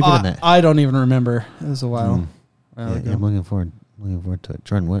far did you get in that? I don't even remember. It was a while. Yeah, I'm looking forward to it.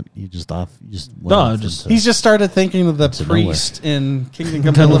 Jordan, what you just off? You just went No, off just- into- He's just started thinking of the nowhere. priest in Kingdom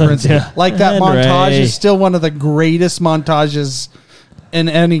Come Deliverance. Yeah. Like that And montage Ray. is still one of the greatest montages in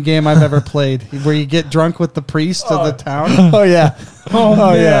any game I've ever played, where you get drunk with the priest of the town. Oh yeah.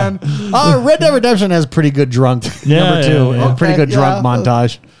 Oh, yeah. man. Red Dead Redemption has pretty good drunk number 2. Yeah, yeah. Pretty Okay, good drunk yeah.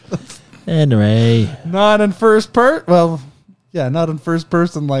 montage. And Ray. Not in first person. Well, yeah, not in first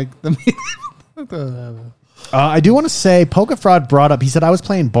person like the. I do want to say, Pokefraud brought up. He said I was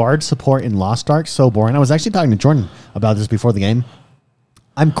playing Bard support in Lost Ark. So boring. I was actually talking to Jordan about this before the game.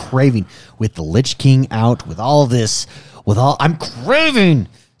 I'm craving with the Lich King out, with all this, I'm craving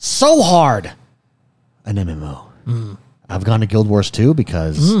so hard an MMO. I've gone to Guild Wars 2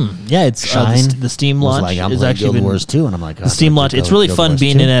 because Yeah, it's Shine the Steam was launch like, I'm is playing actually Guild been, Wars 2, and I'm like, the Steam launch. It's really fun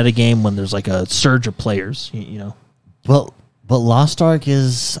being in at a game when there's like a surge of players. You know. Well, but Lost Ark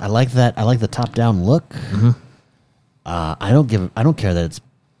is. I like that. I like the top-down look. I don't care that it's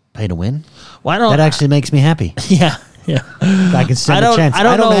pay to win. Why don't That actually makes me happy. Yeah, yeah. I can stand a chance. I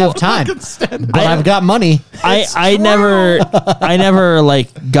don't know- have time, but I've got money. I never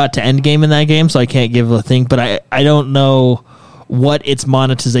like got to end game in that game, so I can't give a thing. But I don't know what its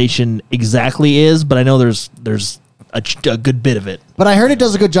monetization exactly is, but I know there's a good bit of it. But I heard it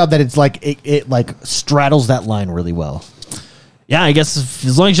does a good job. That it's like it like straddles that line really well. Yeah, I guess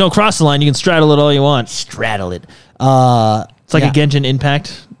as long as you don't cross the line, you can straddle it all you want. Straddle it. It's like a Genshin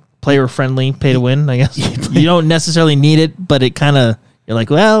Impact, player friendly, pay to win. I guess you don't necessarily need it, but it kind of you're like,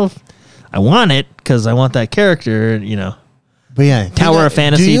 well, I want it because I want that character. You know, But yeah, Tower of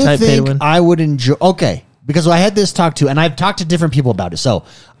Fantasy do you type pay to think win. I would enjoy. Okay, because I had this talk to, and I've talked to different people about it. So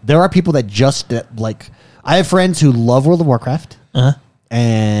there are people that just like. I have friends who love World of Warcraft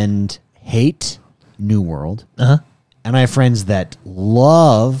and hate New World, and I have friends that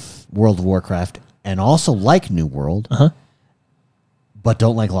love World of Warcraft and also like New World, but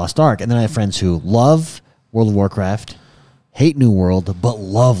don't like Lost Ark. And then I have friends who love World of Warcraft, hate New World, but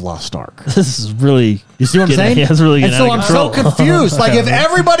love Lost Ark. This is really You see what I'm saying? Yeah, it's really and getting so out I'm of so control. confused. Like if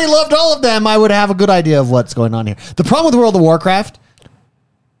everybody loved all of them, I would have a good idea of what's going on here. The problem with World of Warcraft,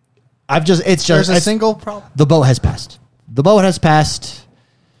 There's a single problem. the boat has passed. The boat has passed.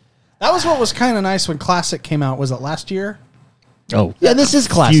 That was what was kind of nice when Classic came out. Was it last year? Oh, Yeah, this is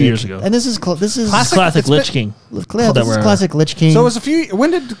classic. years ago. And this is classic It's Lich been- King. This that is were- classic Lich King. So it was a few.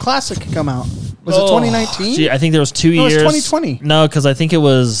 When did Classic come out? Was it 2019? Gee, I think there was 2 No, it was years. 2020. No, because I think it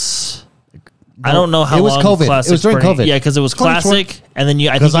was I don't know how it was long COVID. Classic It was during Spring- COVID. Yeah, because it was 2020. Classic, and then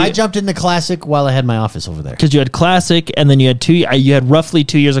Because I jumped into Classic while I had my office over there. because you had Classic, and then you had roughly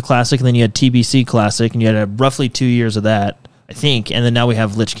 2 years of Classic, and then you had TBC Classic, and you had roughly 2 years of that, I think, and then now we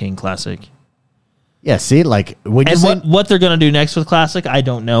have Lich King Classic. Yeah, see, like when you And say, what they're gonna do next with Classic, I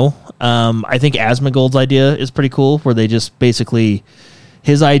don't know. I think Asmongold's idea is pretty cool, where they just basically,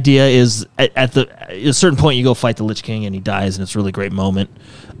 his idea is at a certain point you go fight the Lich King and he dies, and it's a really great moment,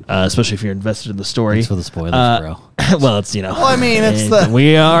 especially if you're invested in the story. Thanks for the spoilers, bro. Well, it's Well, I mean, it's the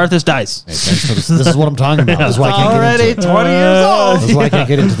Arthas dies. Hey, thanks for this is what I'm talking about. This is why I can't already get into it. 20 years old. This is why I can't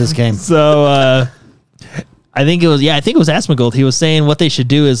get into this game. So I think it was Asmongold. He was saying what they should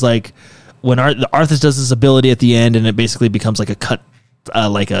do is like when Arthas does this ability at the end, and it basically becomes like a cut,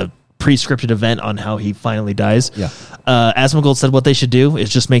 like a pre-scripted event on how he finally dies. Yeah. Asmongold said what they should do is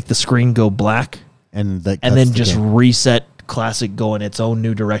just make the screen go black, And then just reset Classic, go in its own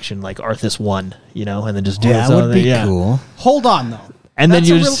new direction, like Arthas 1, and then just do that its own would be thing. cool. Hold on, though. And then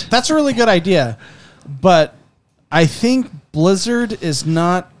that's a really good idea, but I think Blizzard is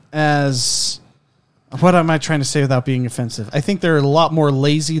not as. What am I trying to say without being offensive? I think they're a lot more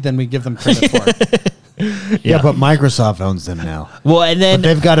lazy than we give them credit for. Yeah, but Microsoft owns them now. Well, and then But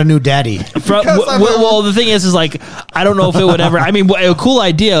they've got a new daddy. well, the thing is like I don't know if it would ever. I mean, a cool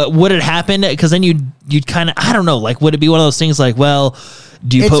idea. Would it happen? Because then you'd kind of, I don't know. Like, would it be one of those things like, well,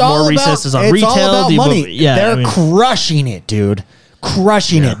 do you put more resources on retail? All about do you money. Put, They're crushing it, dude.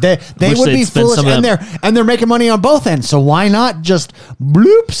 Crushing it. They Wish would they'd be spend foolish, some of and they're making money on both ends. So why not just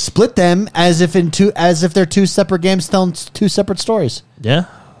bloop split them as if they're two separate games telling two separate stories? Yeah.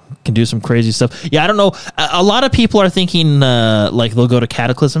 Can do some crazy stuff. Yeah, I don't know. A lot of people are thinking like they'll go to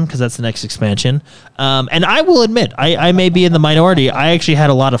Cataclysm because that's the next expansion. And I will admit, I may be in the minority. I actually had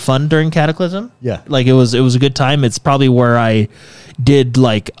a lot of fun during Cataclysm. Yeah. Like it was a good time. It's probably where I did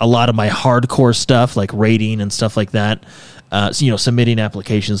like a lot of my hardcore stuff, like raiding and stuff like that. So, submitting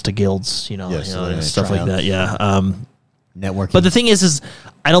applications to guilds, stuff like that. Yeah. Networking. But the thing is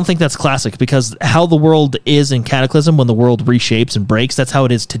I don't think that's Classic, because how the world is in Cataclysm, when the world reshapes and breaks, that's how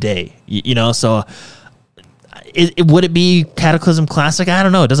it is today. So would it be Cataclysm Classic? I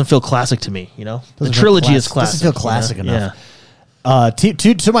don't know. It doesn't feel classic to me. The trilogy is classic. Doesn't feel classic enough. Yeah.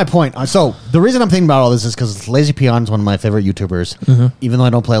 To my point, so the reason I'm thinking about all this is because Lazy Peon's one of my favorite YouTubers. Mm-hmm. Even though I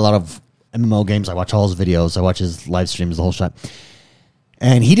don't play a lot of MMO games, I watch all his videos. I watch his live streams, the whole shot.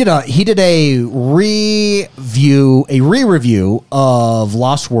 And he did a re-review of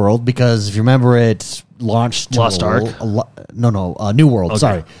Lost World, because if you remember, it launched to Lost Ark? New World. Okay.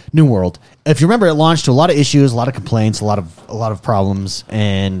 Sorry, New World. If you remember, it launched to a lot of issues, a lot of complaints, a lot of problems,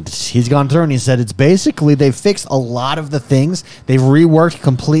 and he's gone through and he said it's basically they've fixed a lot of the things. They've reworked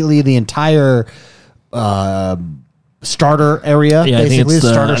completely the entire starter area. Yeah, basically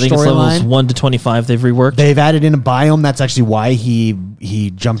the starter I think it's levels storyline. 1 to 25 they've reworked. They've added in a biome. That's actually why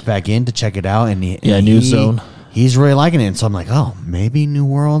he jumped back in to check it out. And New Zone. He's really liking it. And so I'm like, oh, maybe New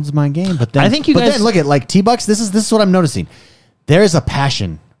World's my game. But then I think you guys- then look at like T-Bucks. This is what I'm noticing. There is a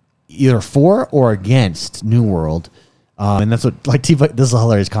passion either for or against New World. And that's what like T-Bucks. This is a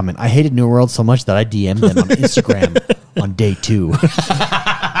hilarious comment. I hated New World so much that I DM'd them on Instagram on day 2.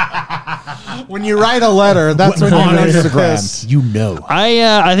 When you write a letter, that's when on you know you're Instagram. pissed.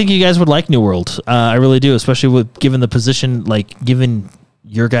 I think you guys would like New World. I really do, especially given the position, like given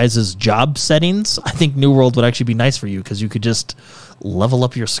your guys' job settings. I think New World would actually be nice for you, because you could just level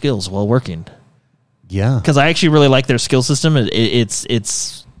up your skills while working. Yeah. Because I actually really like their skill system.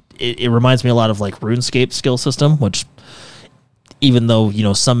 It reminds me a lot of like RuneScape skill system, which even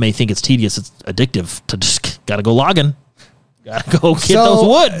though some may think it's tedious, it's addictive to just gotta go log in. Gotta go get those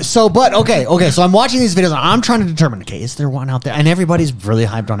wood. Okay. So I'm watching these videos and I'm trying to determine, okay, is there one out there? And everybody's really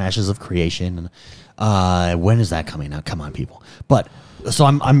hyped on Ashes of Creation. And when is that coming out? Come on, people. But so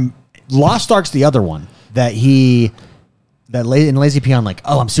I'm Lost Ark's the other one that in Lazy Peon, like,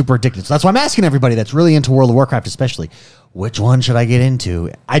 oh, I'm super addicted. So that's why I'm asking everybody that's really into World of Warcraft, especially, which one should I get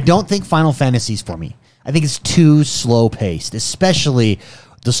into? I don't think Final Fantasy's for me. I think it's too slow paced, especially.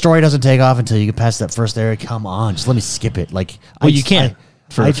 The story doesn't take off until you get past that first area. Come on, just let me skip it. Like, you can't.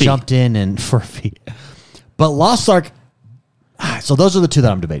 I jumped in and for a fee. But Lost Ark. So those are the two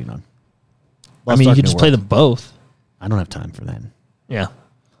that I'm debating on. I mean, you could just play them both. I don't have time for that. Yeah,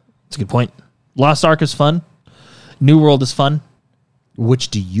 that's a good point. Lost Ark is fun. New World is fun. Which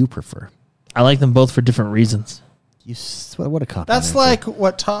do you prefer? I like them both for different reasons. What a cop. That's like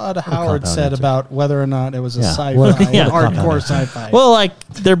what Todd Howard said about whether or not it was a sci-fi, hardcore sci-fi. Well, like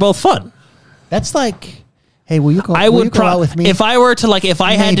they're both fun. That's like, hey, will you go? I would go out with me if I were to like if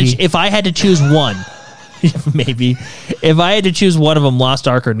I had to choose one. Maybe if I had to choose one of them, Lost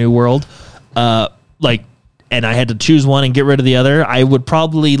Ark or New World, and I had to choose one and get rid of the other, I would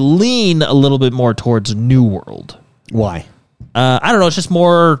probably lean a little bit more towards New World. Why? I don't know. It's just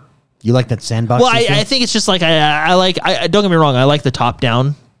more. You like that sandbox? Well, I think it's just like I don't get me wrong. I like the top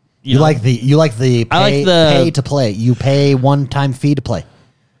down. You like the pay to play. You pay one-time fee to play.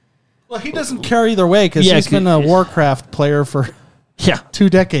 Well, he doesn't care either way because he's been a Warcraft player for 2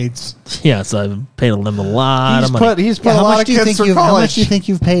 decades. Yeah, so I've paid them a lot of money. He's put a lot of kids through college. How much do you think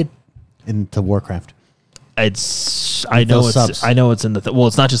you've paid into Warcraft? I know it's in the well,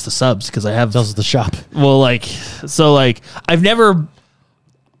 it's not just the subs because I have those the shop. Well, I've never.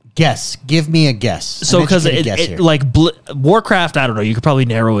 Give me a guess. So because Warcraft, I don't know. You could probably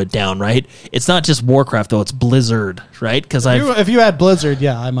narrow it down, right? It's not just Warcraft though; it's Blizzard, right? Because if you had Blizzard,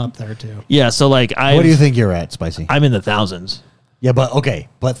 I'm up there too. Yeah, so what do you think you're at, Spicy? I'm in the thousands. Yeah, but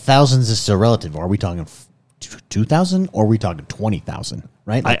thousands is still relative. Are we talking 2,000 or are we talking 20,000?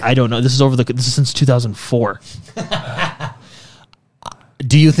 Right? I don't know. This is since 2004.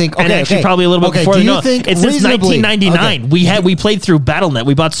 Do you think? Okay, and actually, probably a little bit before. Do you think it's since 1999? Okay. We played through BattleNet.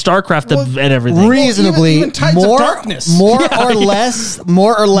 We bought StarCraft and everything. Reasonably, even Tides of Darkness. more or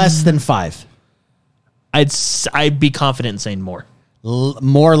less than 5. I'd be confident in saying more.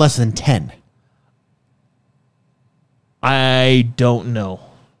 More or less than 10. I don't know.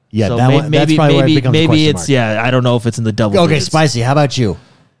 Yeah, so that's probably where it becomes a question it's mark. I don't know if it's in the double. Okay, digits. Spicy. How about you?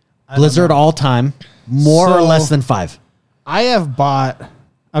 Blizzard all time, more or less than 5. I have bought.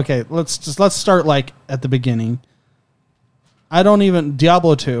 Okay, let's start at the beginning.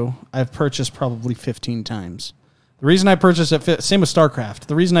 Diablo 2. I've purchased probably 15 times. The reason I purchased it, same with StarCraft.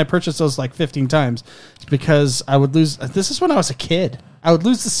 The reason I purchased those 15 times is because I would lose. This is when I was a kid. I would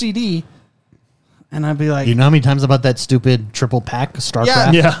lose the CD, and I'd be like, you know how many times about that stupid triple pack of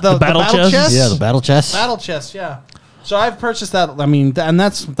StarCraft? Yeah, the battle chest. Yeah, the battle chest. Battle chest. Yeah. So I've purchased that. I mean, and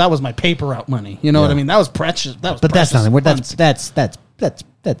that was my paper route money. You know what I mean? That was precious. That's nothing.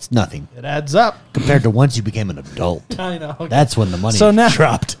 That's nothing. It adds up compared to once you became an adult. I know. Okay. That's when the money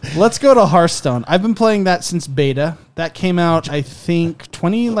dropped. Let's go to Hearthstone. I've been playing that since beta. That came out, I think,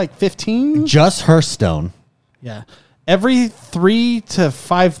 2015. Just Hearthstone. Yeah. Every 3 to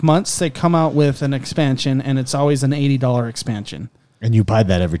 5 months, they come out with an expansion, and it's always an $80 expansion. And you buy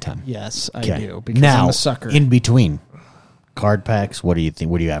that every time. Yes, I do because I'm a sucker. In between card packs, what do you think?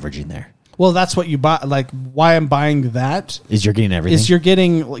 What are you averaging there? Well, that's what you buy. Why I'm buying that is you're getting everything. Is you're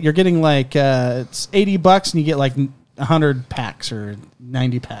getting it's $80 and you get 100 packs or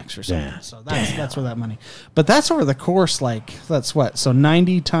 90 packs or something. Yeah. So that's where that money. But that's over the course. That's what. So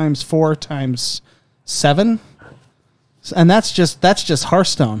 90 times 4 times 7, and that's just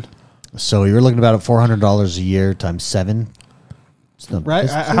Hearthstone. So you're looking about $400 a year times 7. Right,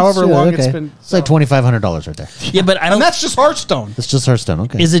 however long it's been. It's like $2,500 right there. Yeah, but and that's just Hearthstone. That's just Hearthstone.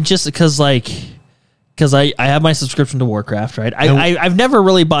 Okay. Is it just because I have my subscription to Warcraft, right? I've never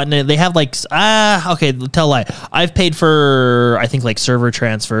really bought it. They have tell a lie. I've paid for I think server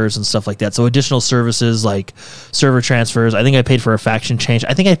transfers and stuff like that. So additional services like server transfers. I think I paid for a faction change.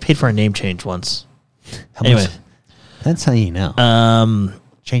 I think I paid for a name change once. Anyway, that's how you know.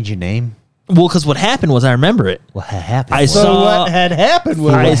 Change your name. Well, because what happened was, I remember it. What had happened? What had happened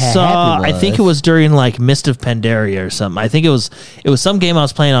was, I think it was during Mist of Pandaria or something. I think it was some game I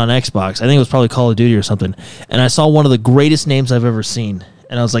was playing on Xbox. I think it was probably Call of Duty or something. And I saw one of the greatest names I've ever seen.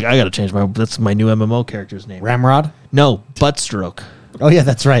 And I was like, I got to change that's my new MMO character's name. Ramrod? No, Buttstroke. Oh yeah,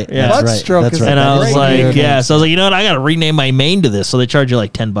 that's right. Yeah, Buttstroke. That's right. And I was like, so I was like, you know what? I got to rename my main to this. So they charge you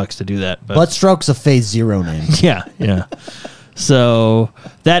 $10 to do that. But Buttstroke's a Phase 0 name. Yeah. So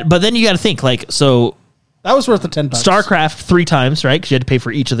but then you got to think that was worth the $10. StarCraft 3 times, right? Because you had to pay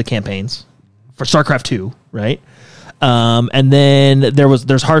for each of the campaigns for StarCraft 2, right? And then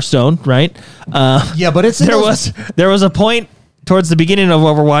there's Hearthstone, right? Yeah, but there was a point towards the beginning of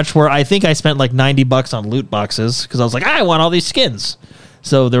Overwatch where I think I spent $90 on loot boxes because I was like, I want all these skins.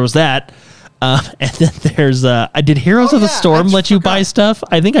 So there was that. And then there's did Heroes of the Storm let you buy stuff?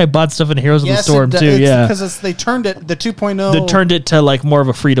 I think I bought stuff in Heroes of the Storm too. Yeah, because they turned it the 2.0. They turned it to more of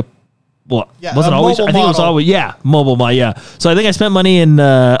a free to. Well, wasn't always. I think it was always mobile mod. Yeah, so I think I spent money in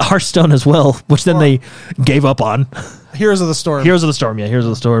Hearthstone as well, which then they gave up on. Heroes of the Storm. Heroes of the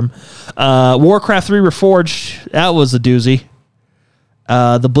Storm. Warcraft 3 Reforged. That was a doozy.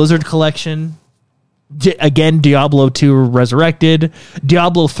 The Blizzard collection. Again, Diablo 2 Resurrected,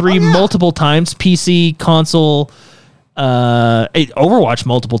 Diablo 3 multiple times, PC, console, Overwatch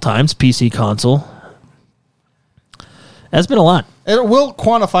multiple times, PC, console. That's been a lot. We'll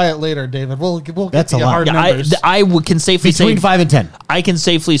quantify it later, David. We'll get That's the hard numbers. I can safely say between 5 and 10. I can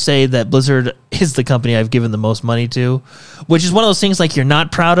safely say that Blizzard is the company I've given the most money to, which is one of those things you're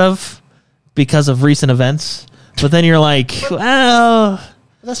not proud of, because of recent events. But then you're like, well,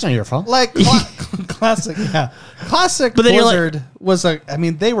 That's not your fault. Like classic, yeah, classic. But then you're like- Blizzard was a. I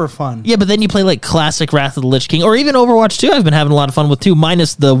mean, they were fun. yeah, but then you play like classic Wrath of the Lich King or even Overwatch 2. I've been having a lot of fun with too,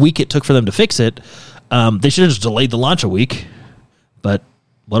 minus the week it took for them to fix it. They should have just delayed the launch a week. But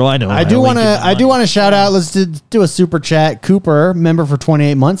what do I know? I do want to shout out. Let's do a super chat. Cooper, member for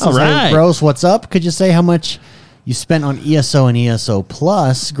 28 months. All says, right. "Hey, bros, what's up? Could you say how much you spent on ESO and ESO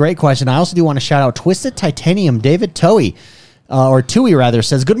Plus?" Great question. I also do want to shout out Twisted Titanium. David Toey, or Tui rather,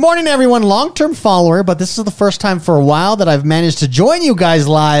 says, "Good morning, everyone. Long-term follower, but this is the first time for a while that I've managed to join you guys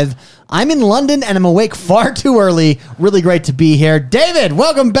live. I'm in London and I'm awake far too early. Really great to be here. David,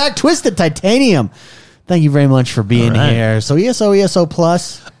 welcome back, Twisted Titanium. Thank you very much for being here. So ESO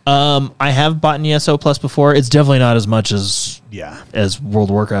Plus. I have bought an ESO Plus before. It's definitely not as much as World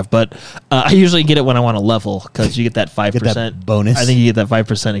of Warcraft, but I usually get it when I want to level because you get that 5% Get that bonus. I think you get that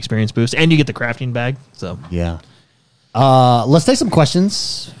 5% experience boost, and you get the crafting bag. So Yeah. Let's take some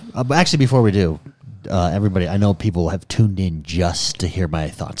questions. Actually, before we do, everybody, I know people have tuned in just to hear my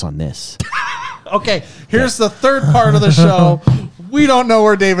thoughts on this. Okay, here's the third part of the show. We don't know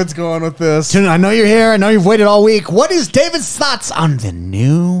where David's going with this. I know you're here. I know you've waited all week. What is David's thoughts on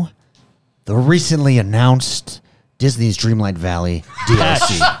the recently announced Disney's Dreamlight Valley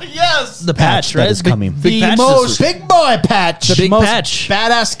DLC? Yes, the patch, right? that is Big- coming. Big The patch most- this week. Big boy patch. the big most patch.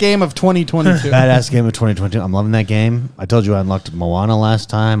 badass game of 2022. Badass game of 2022. I'm loving that game. I told you I unlocked Moana last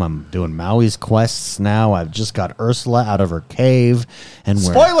time. I'm doing Maui's quests now. I've just got Ursula out of her cave, and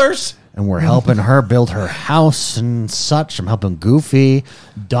Spoilers. we're helping her build her house and such. I'm helping Goofy.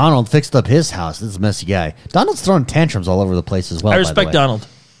 Donald fixed up his house. This is a messy guy. Donald's throwing tantrums all over the place as well. I by the respect way. Donald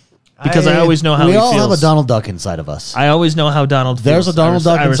because I always know how we he all feels. have a Donald Duck inside of us. I always know how Donald feels. There's a Donald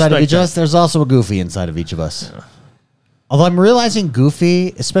Duck I inside of respect each of that. us. There's also a Goofy inside of each of us. Although I'm realizing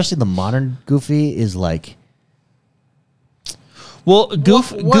Goofy, especially the modern Goofy, is like... Well, What?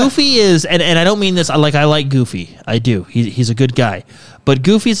 Goofy is, and I don't mean this. I like Goofy. I do. He's a good guy, but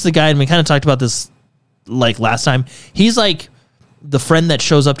Goofy's the guy, and we kind of talked about this like last time. He's like the friend that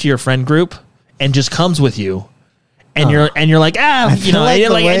shows up to your friend group and just comes with you, and you're like you know, like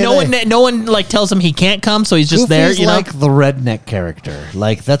the way no one like tells him he can't come, so he's just Goofy's there. You know, like the redneck character.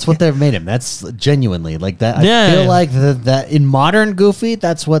 Like, that's what they've made him. That's genuinely like that. Yeah, I feel yeah. like that in modern Goofy,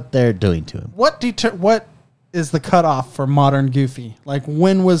 that's what they're doing to him. What is the cutoff for modern Goofy? Like,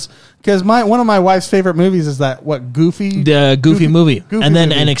 when was, because one of my wife's favorite movies is that Goofy, the Goofy movie, Goofy and then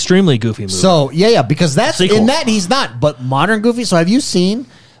movie. an extremely Goofy movie. So yeah, because that's Sequel. in that he's not. But modern Goofy. So have you seen?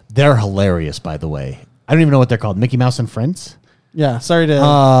 They're hilarious, by the way. I don't even know what they're called. Mickey Mouse and Friends. yeah, sorry to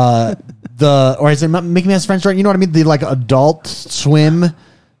Or is it Mickey Mouse and Friends? Right? You know what I mean? The like Adult Swim.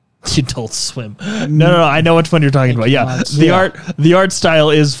 Adult Swim. No, I know which one you're talking about. Yeah, Mouse. the art style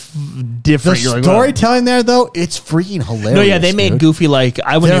is The different. You're like, storytelling there, though, it's freaking hilarious. no, yeah, they made dude. Goofy like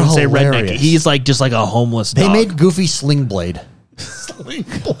I wouldn't They're even say redneck. hilarious. He's like just like a homeless. They dog. made Goofy Sling Blade.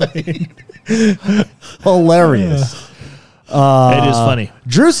 Hilarious. It is funny.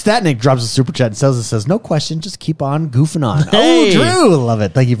 Drew Statnick drops a super chat and says, "No question, just keep on goofing on." Hey. Oh, Drew, love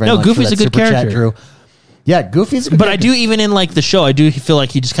it. Thank you very No, much. Goofy's for that a good super chat, character. Drew. Yeah, Goofy's a good But I character. do even in like the show, I do feel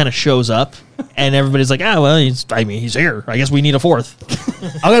like he just kind of shows up, and everybody's like, well, he's here. I guess we need a fourth.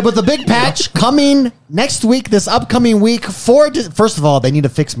 Okay, but the big patch coming next week, this upcoming week. First of all, they need to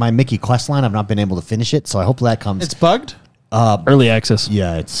fix my Mickey quest line. I've not been able to finish it, so I hope that comes. it's bugged. Early access.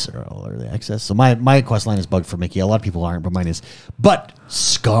 Yeah, it's early access. So my quest line is bugged for Mickey. A lot of people aren't, but mine is. But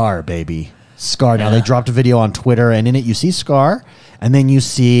Scar, baby. Scar. Now, they dropped a video on Twitter, and in it you see Scar, and then you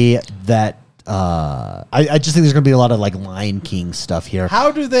see that... I just think there's going to be a lot of like Lion King stuff here.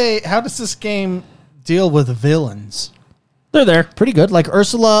 How does this game deal with villains? They're there. Pretty good. Like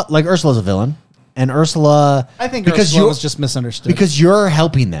Ursula's a villain, and Ursula... I think because Ursula was just misunderstood. Because you're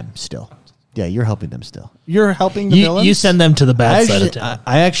helping them still. Yeah, you're helping them still. you're helping the You villains. send them to the bad side of town.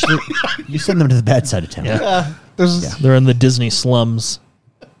 I actually... you send them to the bad side of town. Yeah. There's They're in the Disney slums.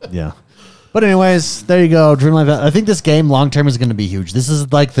 Yeah. But anyways, there you go. Dreamlight Valley. I think this game long term is going to be huge. This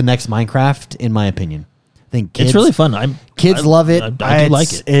is like the next Minecraft, in my opinion. I think kids, It's really fun. Kids love it. I do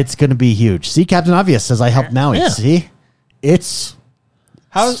like it. It's going to be huge. See, Captain Obvious says I helped Maui. Yeah. See, it's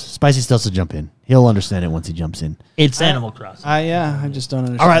how. Spicy still to jump in. He'll understand it once he jumps in. It's Animal Crossing. I just don't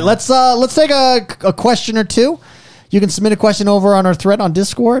understand. All right, let's take a question or two. You can submit a question over on our thread on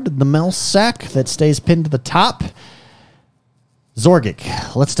Discord, the Mel Sack that stays pinned to the top.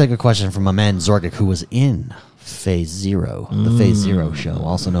 Zorgic. Let's take a question from my man Zorgic, who was in Phase Zero, the Phase Zero show,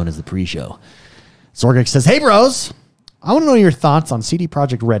 also known as the pre-show. Zorgic says, "Hey, bros, I want to know your thoughts on CD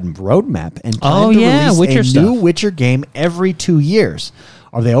Projekt Red roadmap and plan to release Witcher a stuff. new Witcher game every 2 years.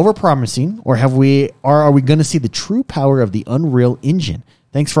 Are they overpromising, or are we going to see the true power of the Unreal Engine?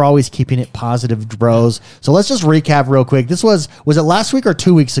 Thanks for always keeping it positive, bros. So let's just recap real quick. This was it last week or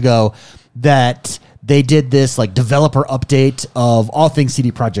 2 weeks ago that they did this like developer update of all things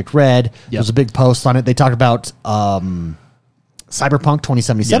CD Projekt Red. There was a big post on it. They talked about Cyberpunk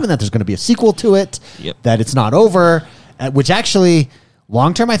 2077, that there's going to be a sequel to it, that it's not over, which actually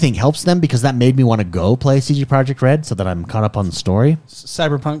long term I think helps them because that made me want to go play CD Projekt Red so that I'm caught up on the story.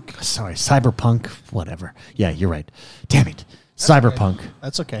 Cyberpunk, whatever. Yeah, you're right. Damn it. Cyberpunk. Okay.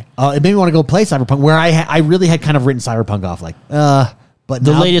 That's okay. It made me want to go play Cyberpunk, where I really had kind of written Cyberpunk off like, but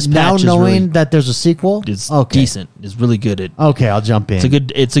the latest now patch knowing is really, that there's a sequel, it's decent. It's really good. Okay, I'll jump in.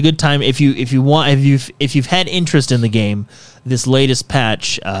 It's a good time if you've had interest in the game. This latest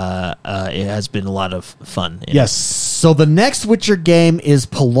patch, it has been a lot of fun. Yes. So the next Witcher game is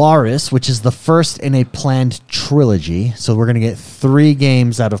Polaris, which is the first in a planned trilogy. So we're gonna get 3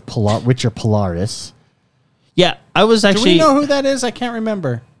 games out of Witcher Polaris. Yeah, I was actually. Do we know who that is? I can't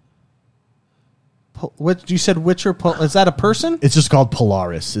remember. What you said, Witcher? Is that a person? It's just called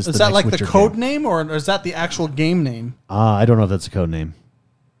Polaris. Is that like Witcher the code name, or is that the actual game name? I don't know if that's a code name.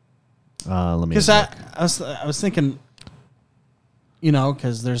 Let me. Because I was thinking,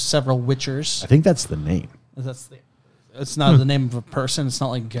 because there's several Witchers. I think that's the name. It's not the name of a person. It's not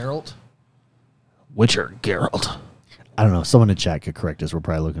like Geralt. Witcher Geralt. I don't know. Someone in chat could correct us. We're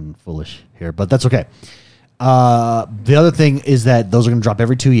probably looking foolish here, but that's okay. The other thing is that those are going to drop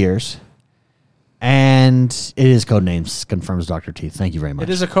every 2 years. And it is Codenames, confirms Dr. Teeth. Thank you very much. It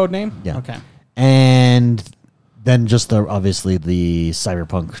is a code name? Yeah. Okay. And then just obviously the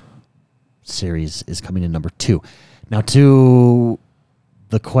Cyberpunk series is coming in number 2. Now, to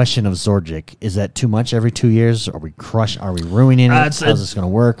the question of Zorgic, is that too much every 2 years? Are we ruining it? How's this going to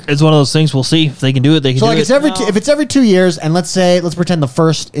work? It's one of those things. We'll see if they can do it. They can. So do like it. If it's every 2 years, and let's pretend the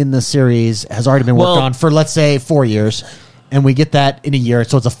first in the series has already been worked on for, let's say, 4 years. And we get that in a year,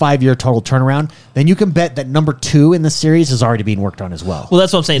 so it's a 5-year total turnaround. Then you can bet that number 2 in the series is already being worked on as well. Well,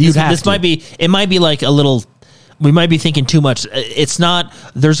 that's what I'm saying. This might be. It might be like a little. We might be thinking too much. It's not.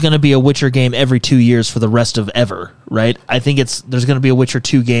 There's going to be a Witcher game every 2 years for the rest of ever, right? I think there's going to be a Witcher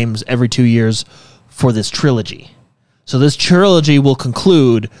 2 games every 2 years for this trilogy. So this trilogy will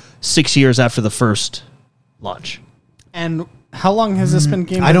conclude 6 years after the first launch. And how long has this been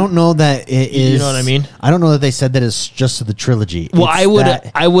game? I don't know that it is. You know what I mean? I don't know that they said that it's just the trilogy. Well,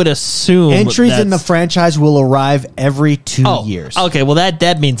 I would assume entries in the franchise will arrive every 2 years. Okay, well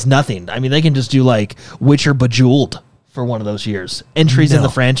that means nothing. I mean, they can just do like Witcher Bejeweled for one of those years. Entries in the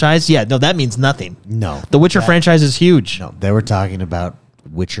franchise, that means nothing. No, the Witcher franchise is huge. No, they were talking about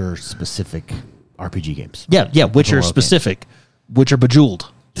Witcher specific RPG games. Yeah, Witcher specific, Witcher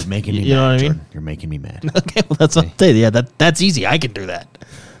Bejeweled. You're making me mad. You know what I mean? You're making me mad. Okay, well, that's what I'm saying. Yeah, that's easy. I can do that.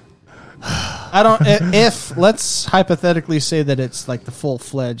 I don't. If let's hypothetically say that it's like the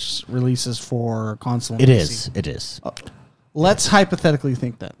full-fledged releases for console. It is. Let's hypothetically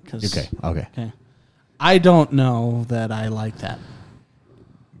think that. Okay. I don't know that I like that.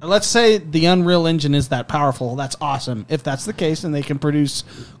 Let's say the Unreal Engine is that powerful. That's awesome. If that's the case, and they can produce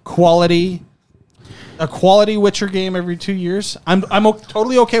a quality Witcher game every 2 years, I'm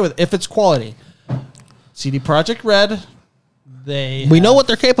totally okay with it if it's quality. CD Projekt Red, we know what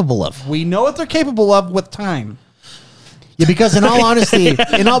they're capable of. We know what they're capable of with time. Yeah, because in all honesty,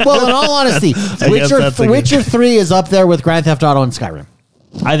 Witcher 3 is up there with Grand Theft Auto and Skyrim.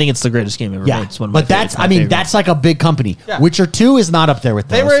 I think it's the greatest game ever made. It's one of my that's like a big company. Yeah. Witcher 2 is not up there with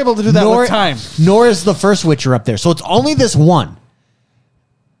those. They were able to do that with time. Nor is the first Witcher up there. So it's only this one.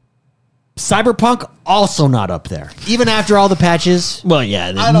 Cyberpunk also not up there, even after all the patches. Well,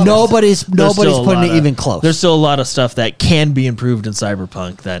 yeah, nobody's putting it even close. There's still a lot of stuff that can be improved in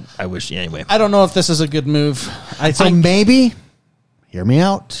Cyberpunk that I wish. Anyway, I don't know if this is a good move. Maybe, hear me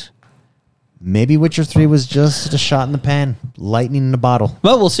out. Maybe Witcher 3 was just a shot in the pan, lightning in a bottle.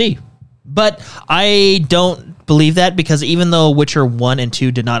 Well, we'll see. But I don't believe that, because even though Witcher 1 and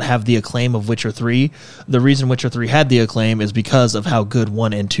 2 did not have the acclaim of Witcher 3, the reason Witcher 3 had the acclaim is because of how good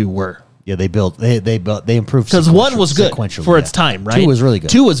 1 and 2 were. Yeah, they improved because 1 was good for its time, right? 2 was really good.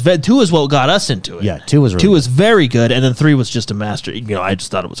 2 is what got us into it. Yeah, 2 was really 2 was very good, and then 3 was just a master. I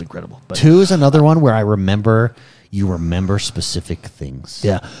just thought it was incredible. But 2 is another one where you remember specific things.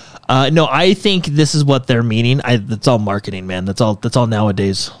 Yeah. No, I think this is what they're meaning. It's all marketing, man. That's all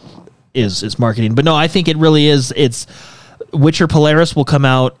nowadays is marketing. But no, I think it really is. It's Witcher Polaris will come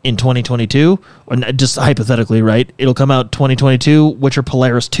out in 2022, or just hypothetically, right? It'll come out 2022. Witcher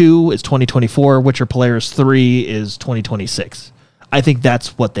Polaris 2 is 2024. Witcher Polaris 3 is 2026. I think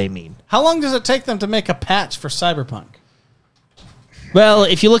that's what they mean. How long does it take them to make a patch for Cyberpunk? Well,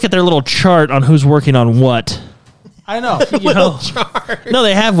 if you look at their little chart on who's working on what, I know. you know, no,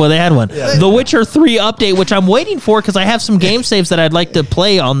 they have one. They had one. The Witcher 3 update, which I'm waiting for because I have some game saves that I'd like to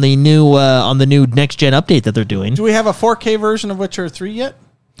play on the new next gen update that they're doing. Do we have a 4K version of Witcher 3 yet?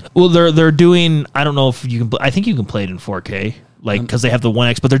 Well, they're doing. I don't know if you can. I think you can play it in 4K, like because they have the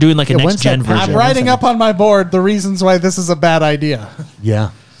 1X, but they're doing like a next gen version. I'm writing up on my board the reasons why this is a bad idea.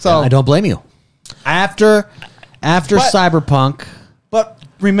 Yeah. So I don't blame you. After Cyberpunk. But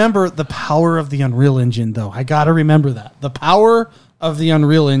remember the power of the Unreal Engine, though. I got to remember that. The power of the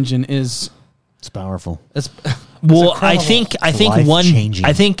Unreal Engine is... It's powerful. Well, I think life-changing.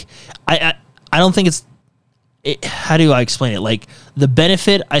 I don't think it's... how do I explain it? Like, the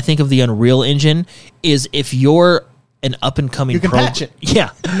benefit, I think, of the Unreal Engine is if you're an up-and-coming... You can patch it. Yeah.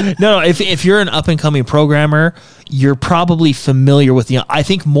 No, if you're an up-and-coming programmer, you're probably familiar with the... I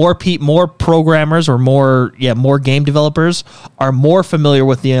think more programmers or more game developers are more familiar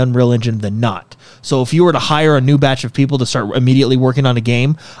with the Unreal Engine than not. So if you were to hire a new batch of people to start immediately working on a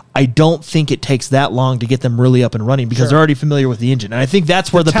game, I don't think it takes that long to get them really up and running because they're already familiar with the engine. And I think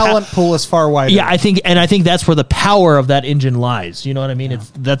that's where the talent pool is far wider. Yeah, I think that's where the power of that engine lies. You know what I mean? Yeah.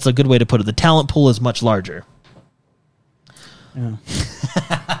 That's a good way to put it. The talent pool is much larger. Yeah.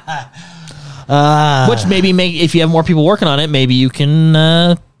 Which maybe if you have more people working on it, maybe you can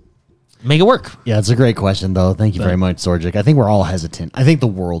make it work. Yeah, it's a great question, though. Thank you very much, Sorgic. I think we're all hesitant. I think the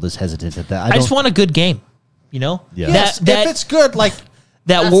world is hesitant at that. I just want a good game, you know? Yeah. Yes, if it's good, like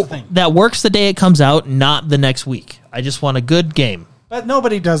that works the day it comes out, not the next week. I just want a good game. But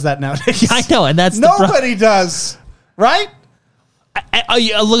nobody does that nowadays. I know, and that's nobody does, right?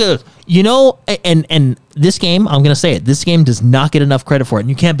 Look at this. You know, and this game, I'm going to say it, this game does not get enough credit for it. And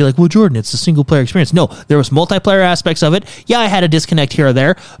you can't be like, well, Jordan, it's a single-player experience. No, there was multiplayer aspects of it. Yeah, I had a disconnect here or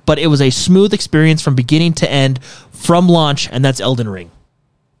there, but it was a smooth experience from beginning to end from launch, and that's Elden Ring.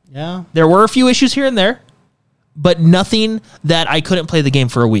 Yeah. There were a few issues here and there, but nothing that I couldn't play the game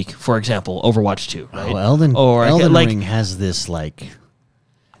for a week, for example, Overwatch 2. Right? Oh, Elden Ring has this, like...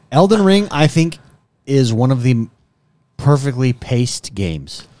 Elden Ring, I think, is one of the perfectly paced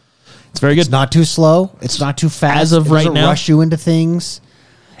games. It's very good. It's not too slow. It's not too fast. As of right now, it doesn't rush you into things.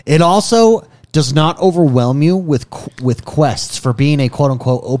 It also does not overwhelm you with quests for being a quote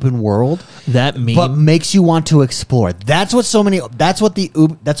unquote open world. That meme, but makes you want to explore. That's what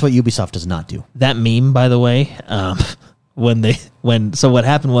Ubisoft does not do. That meme, by the way, so what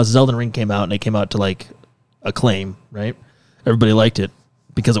happened was Elden Ring came out and it came out to like acclaim, right? Everybody liked it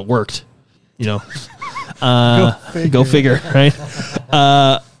because it worked, you know. Go figure, right?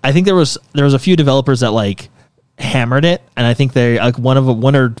 I think there was a few developers that like hammered it, and I think they like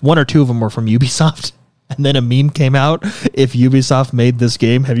one or two of them were from Ubisoft. And then a meme came out. If Ubisoft made this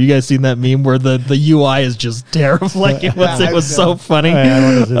game, have you guys seen that meme where the UI is just terrible? Like it was so funny.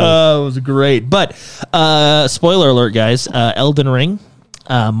 It was great. But spoiler alert, guys! Elden Ring,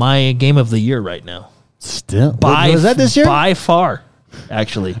 my game of the year right now. Still, was that this year? By far.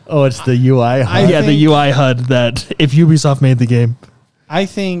 Actually, it's the UI HUD. The UI HUD that if Ubisoft made the game. I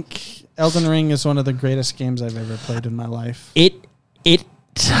think Elden Ring is one of the greatest games I've ever played in my life. I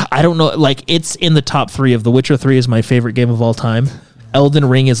don't know, like it's in the top 3 of The Witcher 3 is my favorite game of all time. Elden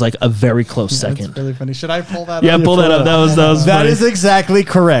Ring is like a very close second. That's really funny. Should I pull that up? Yeah, pull that up. That was That funny. is exactly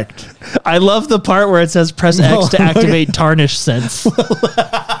correct. I love the part where it says press X to activate tarnish sense.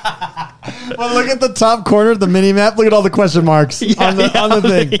 Well, look at the top corner of the mini map. Look at all the question marks on the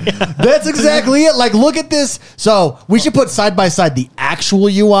thing. Yeah. That's exactly it. Like, look at this. So we should put side by side the actual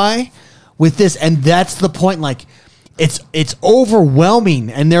UI with this, and that's the point. Like, it's overwhelming,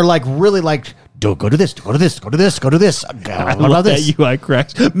 and they're like really like, go to this, go to this, go to this, go to this. I love that UI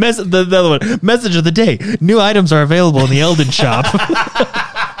cracks. The other one. Message of the day: new items are available in the Elden shop.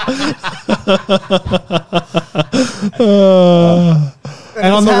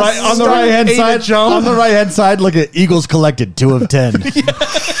 And on the right hand side, look at Eagles collected 2 of 10.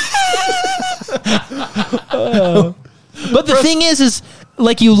 But the thing is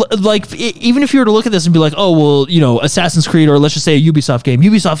like even if you were to look at this and be like, oh well, you know, Assassin's Creed or let's just say a Ubisoft game.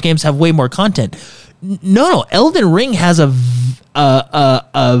 Ubisoft games have way more content. No, Elden Ring has a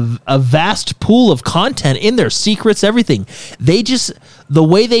vast pool of content in there, secrets, everything. The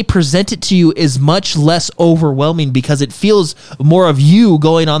way they present it to you is much less overwhelming because it feels more of you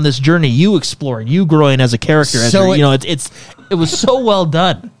going on this journey, you exploring, you growing as a character. It was so well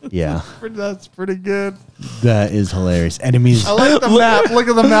done. Yeah, that's pretty good. That is hilarious. Enemies. I like the map. Look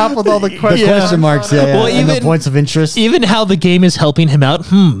at the map with all the questions. The question marks. Yeah. Well, and the points of interest. Even how the game is helping him out.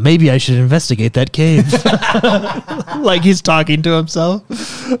 Maybe I should investigate that cave. Like he's talking to himself.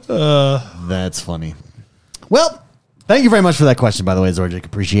 That's funny. Well, Thank you very much for that question, by the way, Zorjik.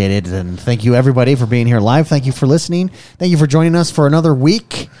 Appreciate it. And thank you, everybody, for being here live. Thank you for listening. Thank you for joining us for another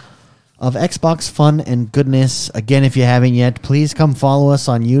week of Xbox fun and goodness. Again, if you haven't yet, please come follow us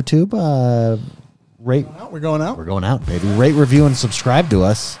on YouTube. We're going out, baby. Rate, review, and subscribe to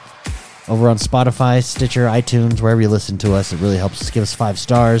us over on Spotify, Stitcher, iTunes, wherever you listen to us. It really helps us. Give us 5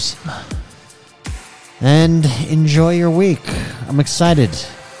 stars. And enjoy your week. I'm excited.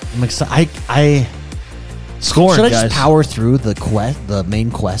 Scorn, Should I guys. just power through the main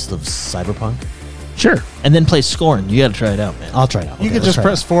quest of Cyberpunk? Sure. And then play Scorn. You got to try it out, man. I'll try it out. You Okay, can let's just try it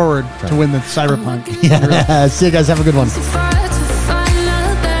press forward to win the Cyberpunk. out. Yeah. See you guys. Have a good one. Fight